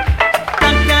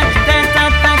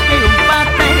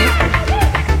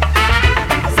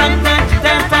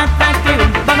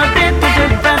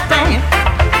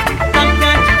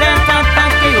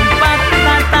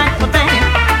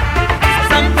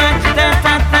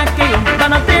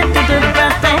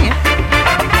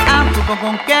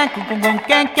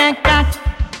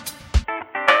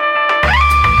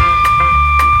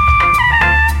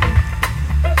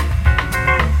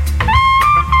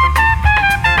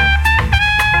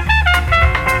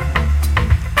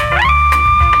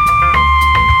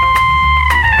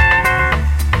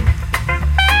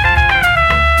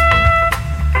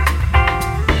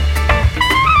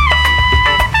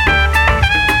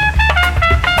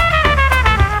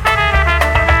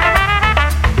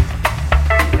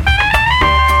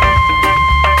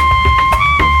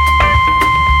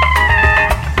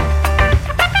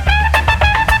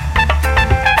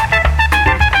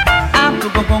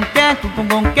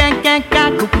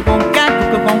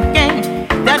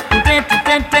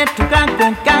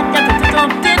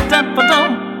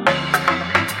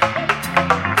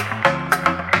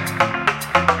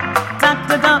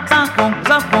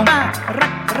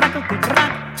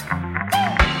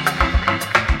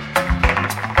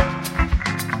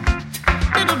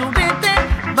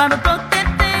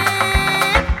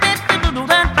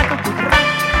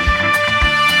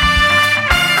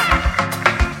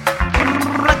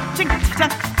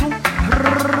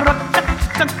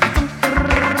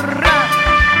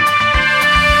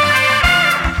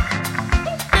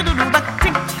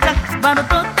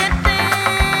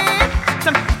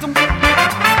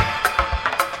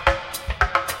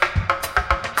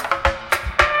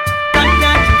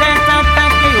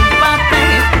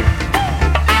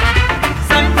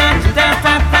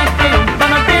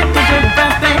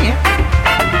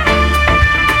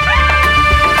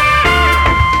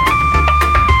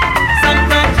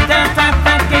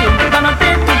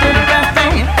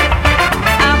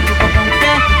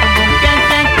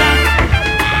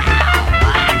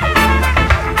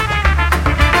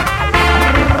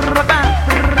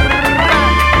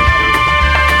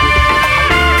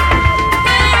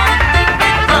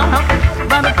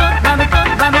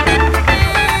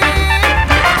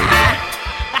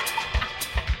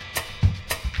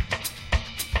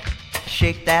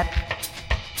 Shake that.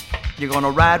 You're gonna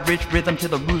ride rich rhythm till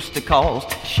the rooster calls.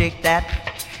 Shake that.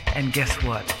 And guess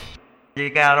what?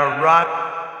 You gotta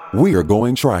rock. We are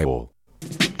going tribal.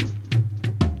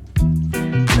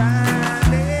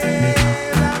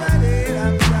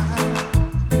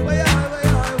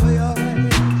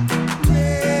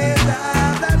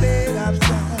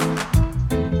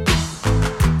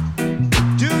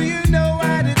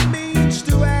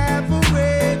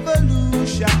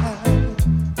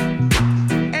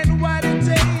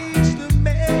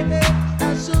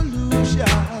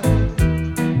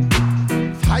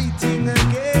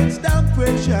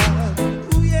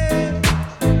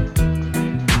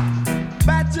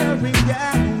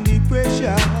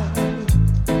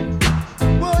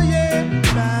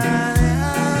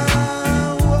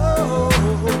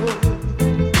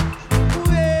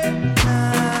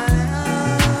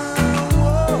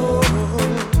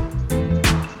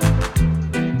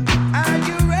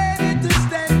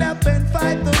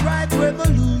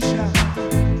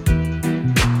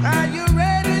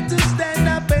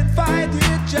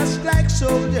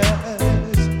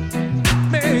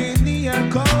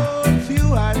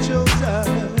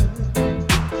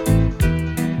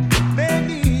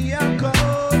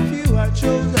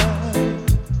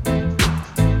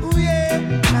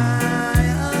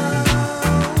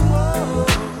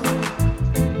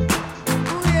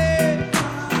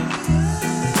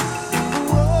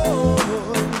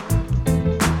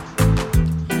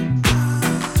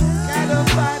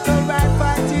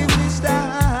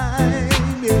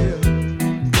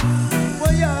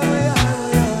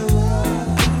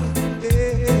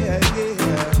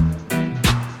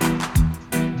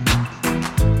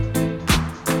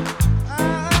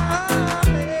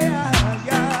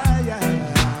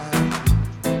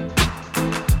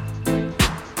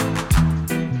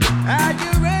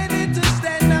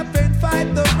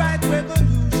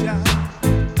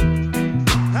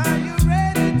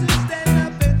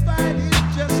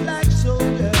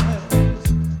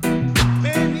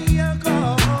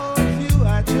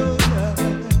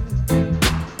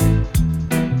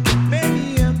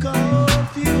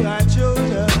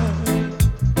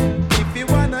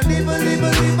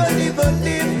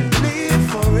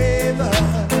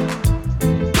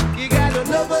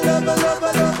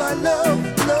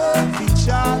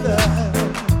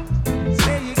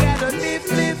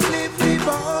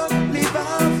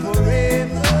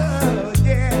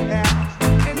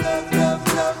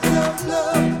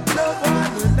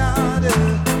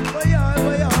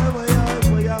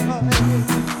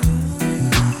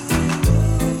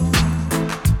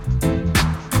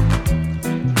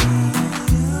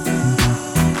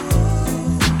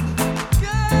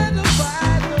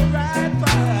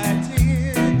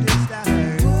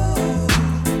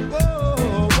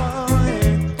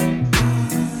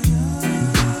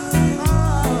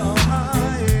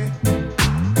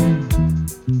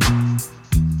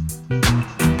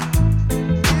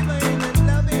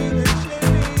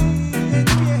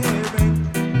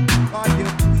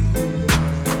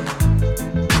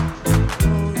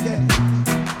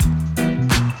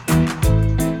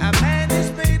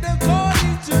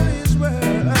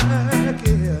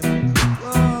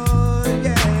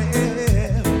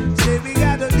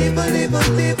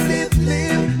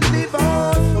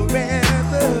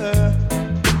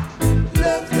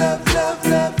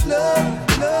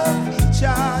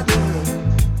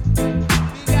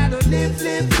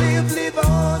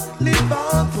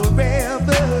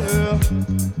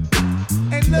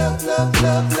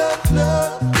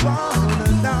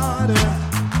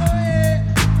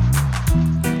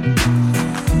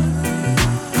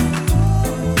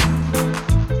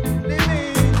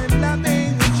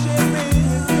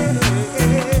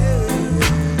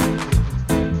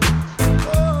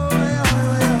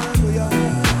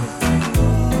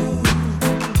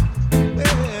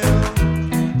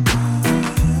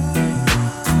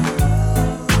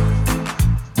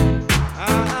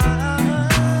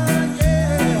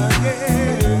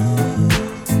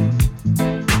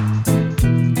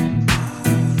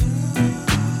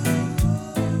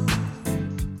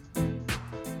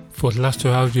 For the last 2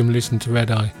 hours you listen to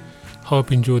Red Eye. Hope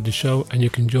you enjoyed the show, and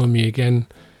you can join me again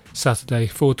Saturday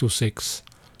 4 till 6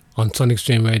 on Sonic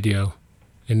Stream Radio.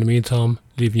 In the meantime,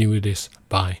 leaving you with this.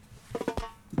 Bye.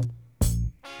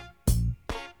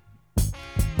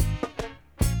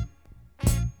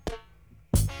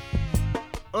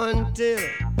 Until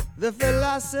the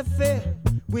philosophy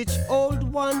which hold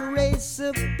one race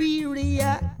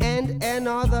superior and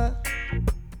another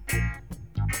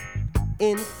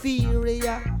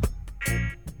inferior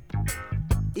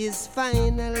is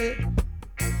finally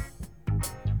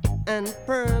and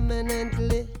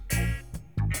permanently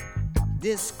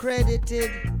discredited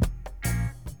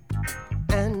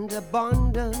and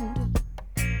abandoned.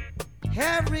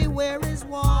 Everywhere is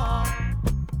war.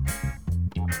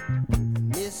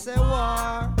 It's a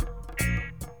war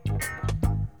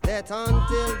that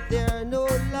until they're no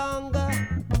longer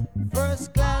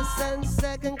first class and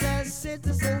second class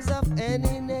citizens of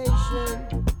any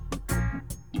nation,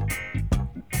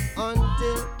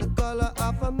 until the color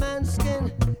of a man's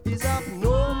skin is of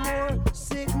no more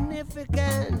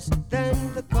significance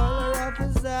than the color of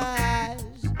his eyes.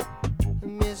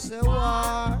 Miss a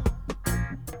war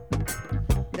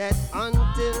that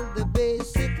until the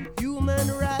basic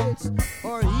human rights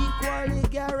are equally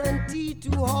guaranteed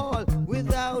to all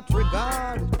without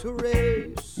regard to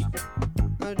race.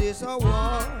 This a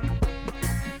war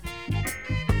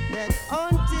that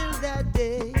until that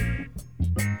day,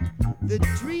 the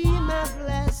dream of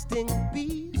lasting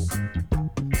peace,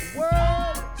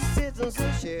 world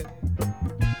citizenship,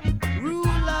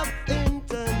 rule of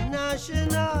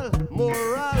international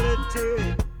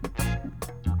morality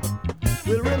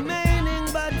will remaining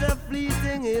but a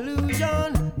fleeting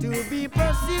illusion to be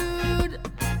pursued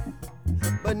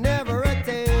but never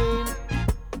attained.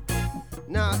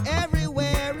 Now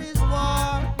everywhere is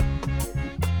war,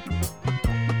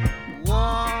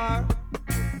 war,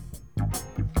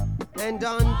 and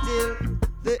until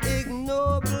the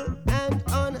ignoble and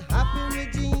unhappy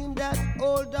regime that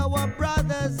hold our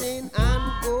brothers in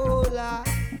Angola,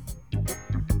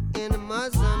 in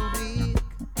Mozambique,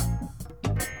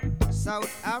 South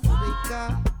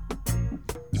Africa,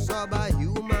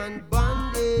 subhuman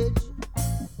bondage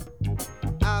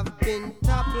have been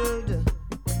toppled,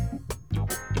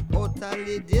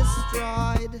 totally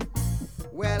destroyed.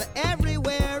 Well,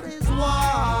 everywhere is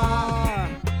war.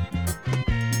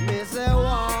 Miss a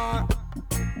war.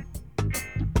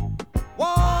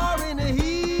 War in the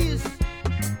east,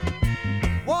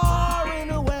 war in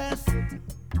the west,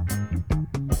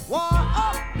 war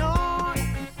up north,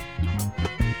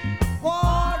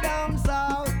 war down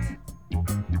south,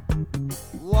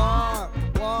 war,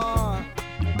 war,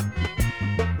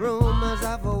 rumors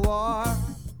of a war.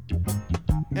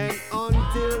 And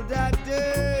until that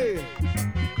day,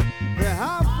 the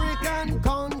African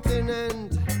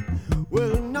continent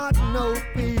will not know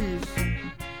peace.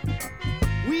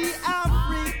 We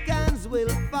Africans will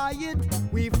fight,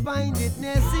 we find it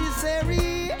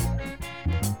necessary,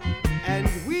 and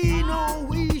we know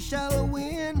we shall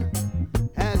win,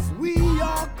 as we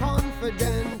are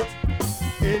confident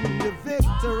in the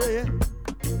victory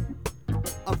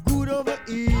of good over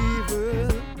evil.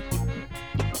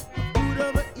 Good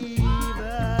over evil,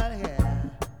 yeah.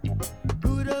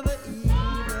 Good over evil.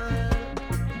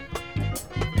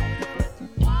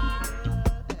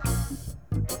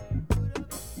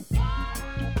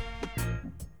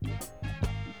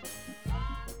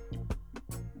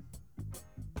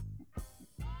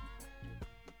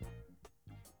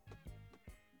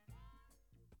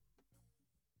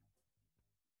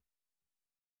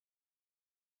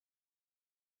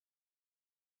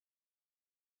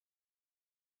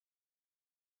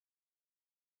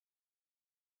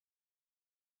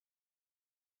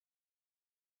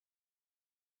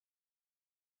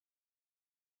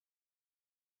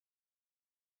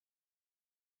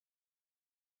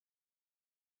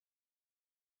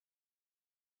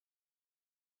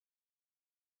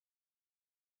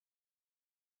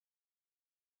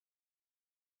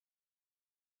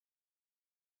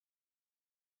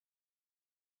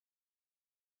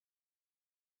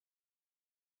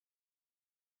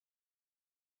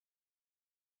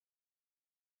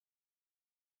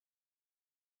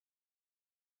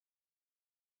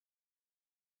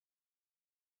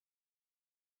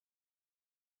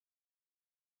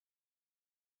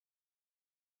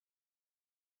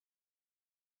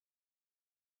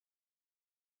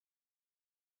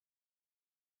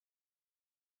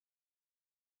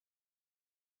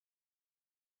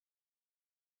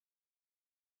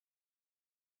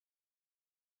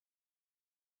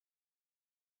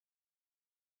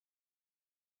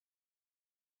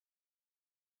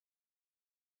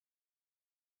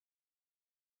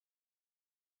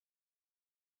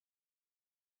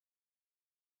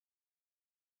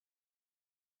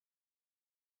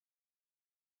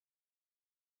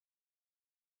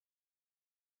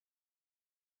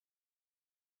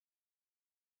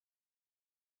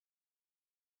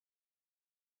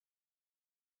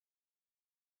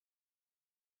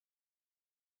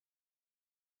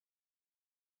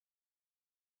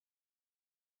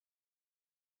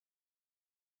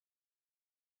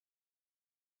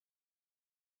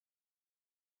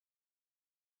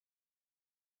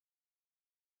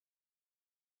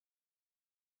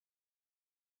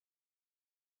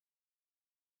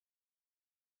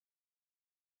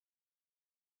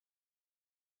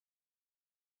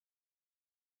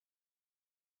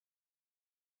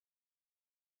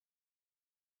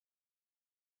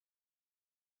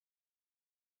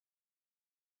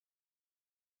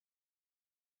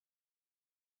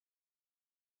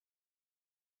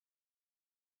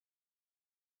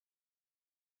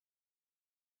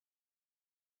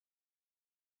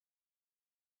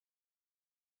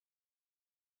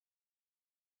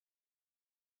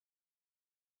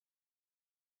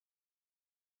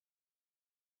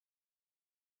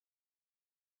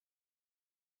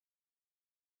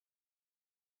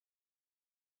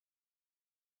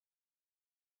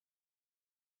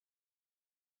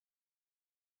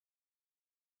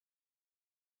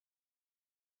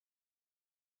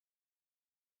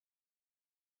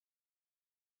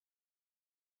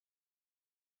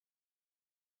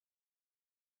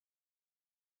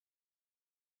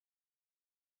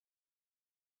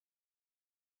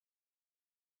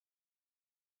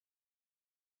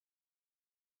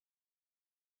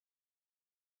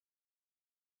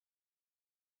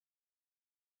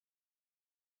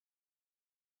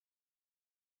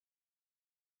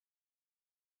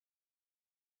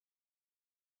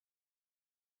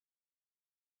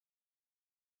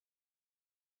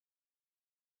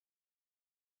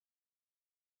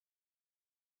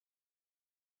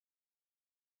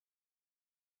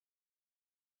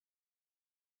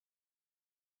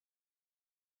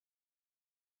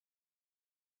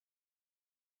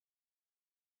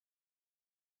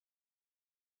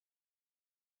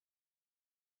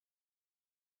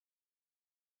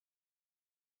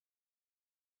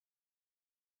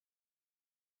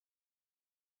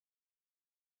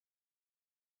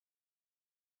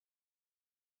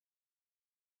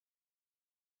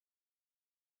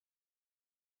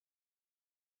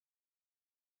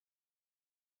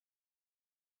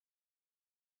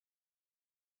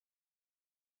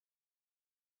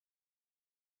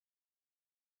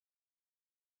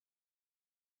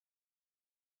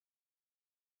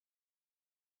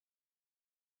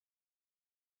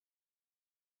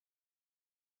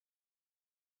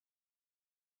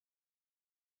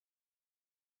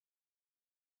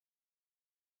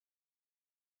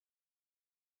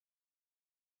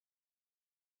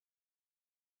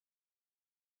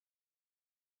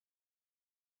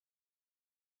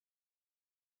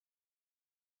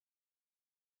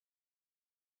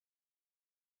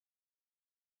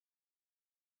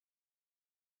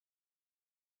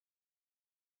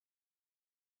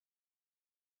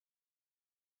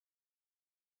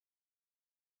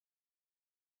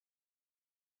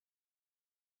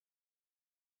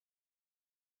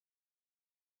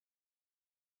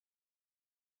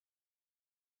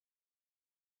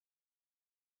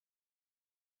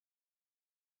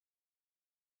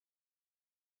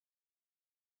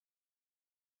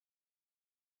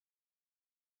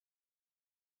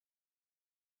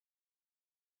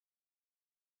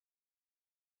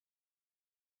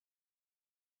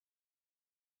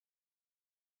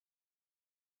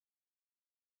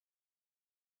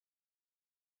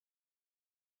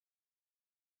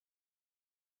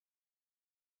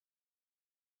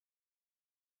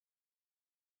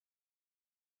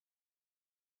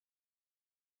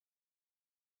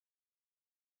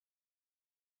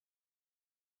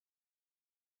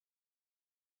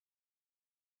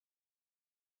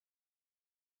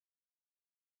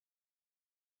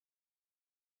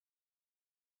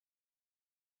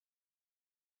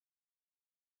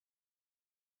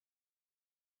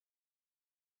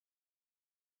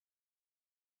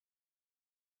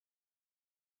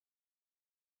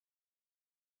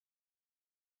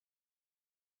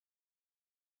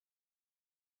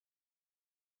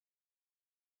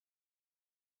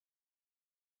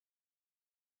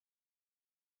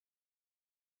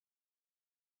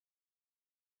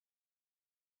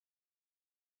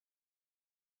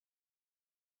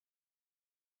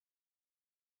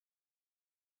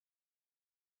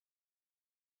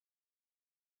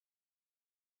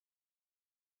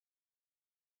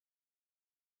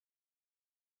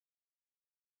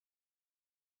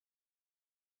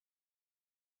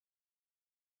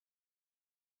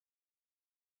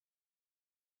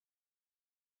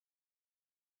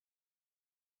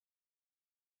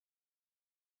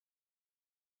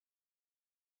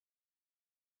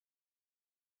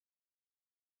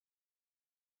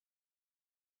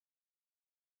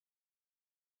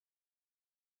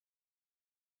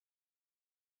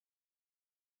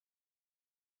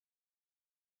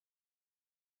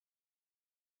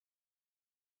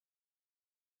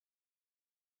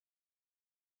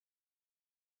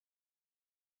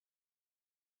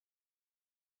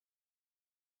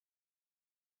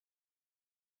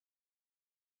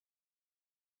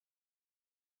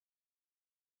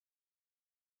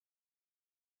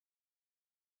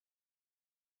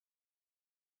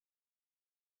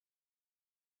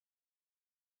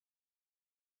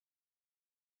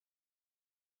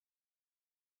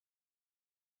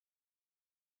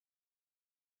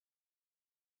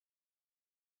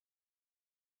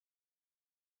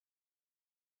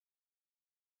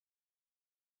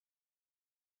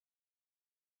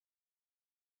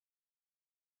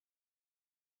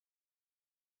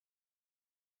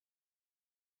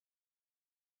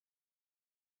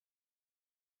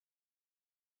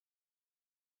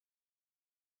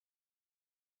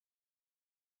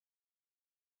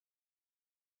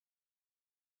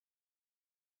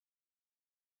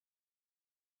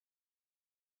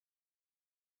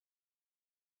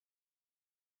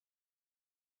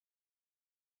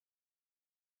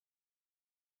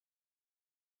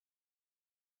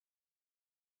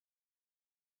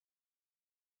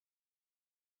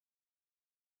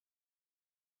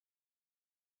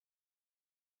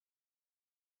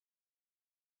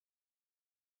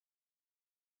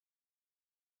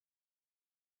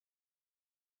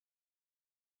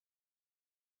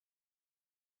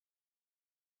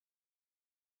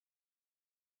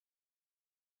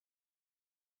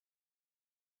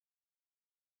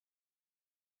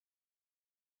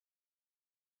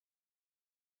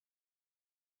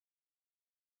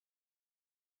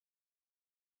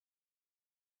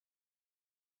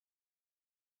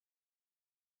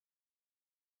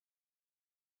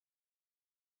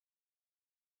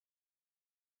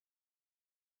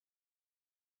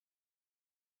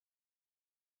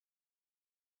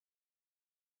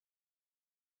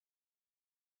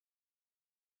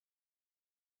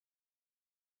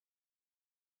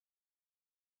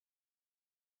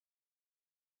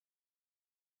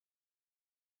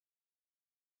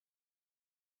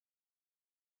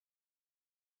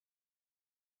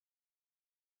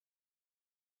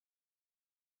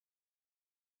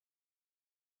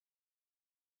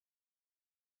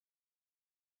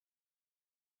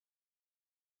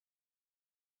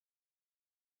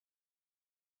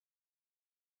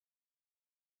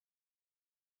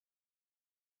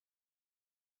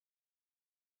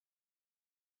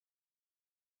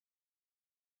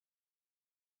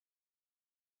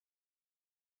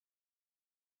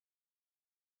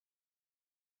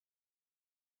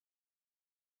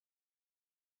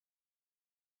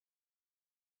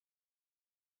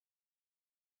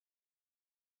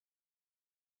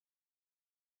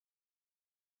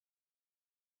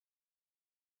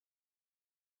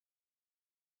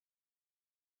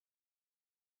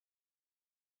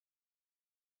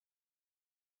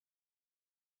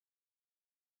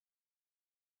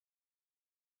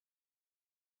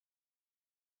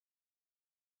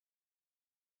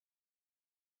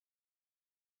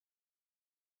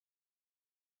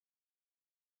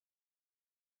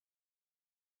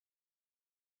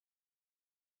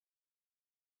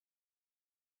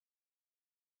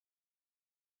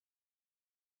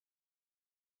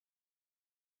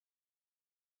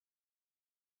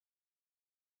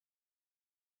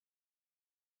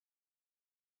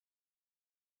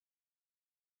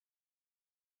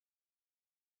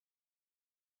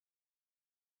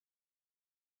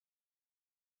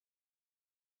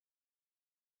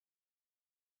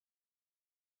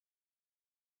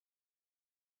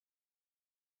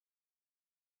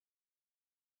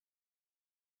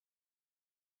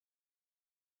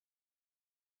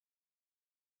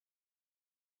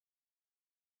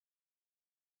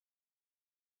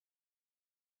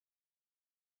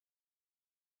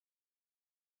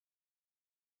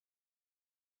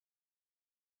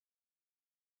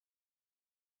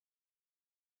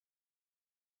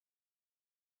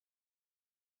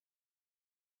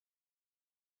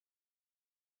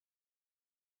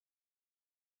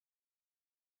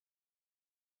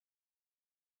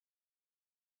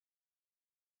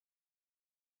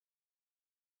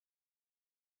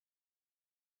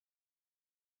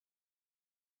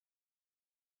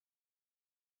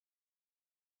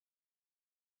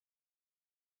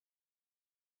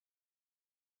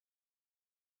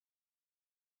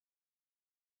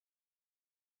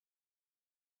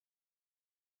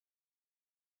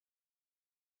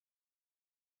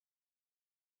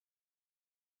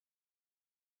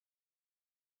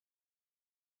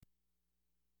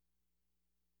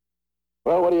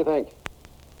 Well, what do you think?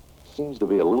 Seems to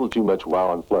be a little too much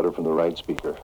wow and flutter from the right speaker.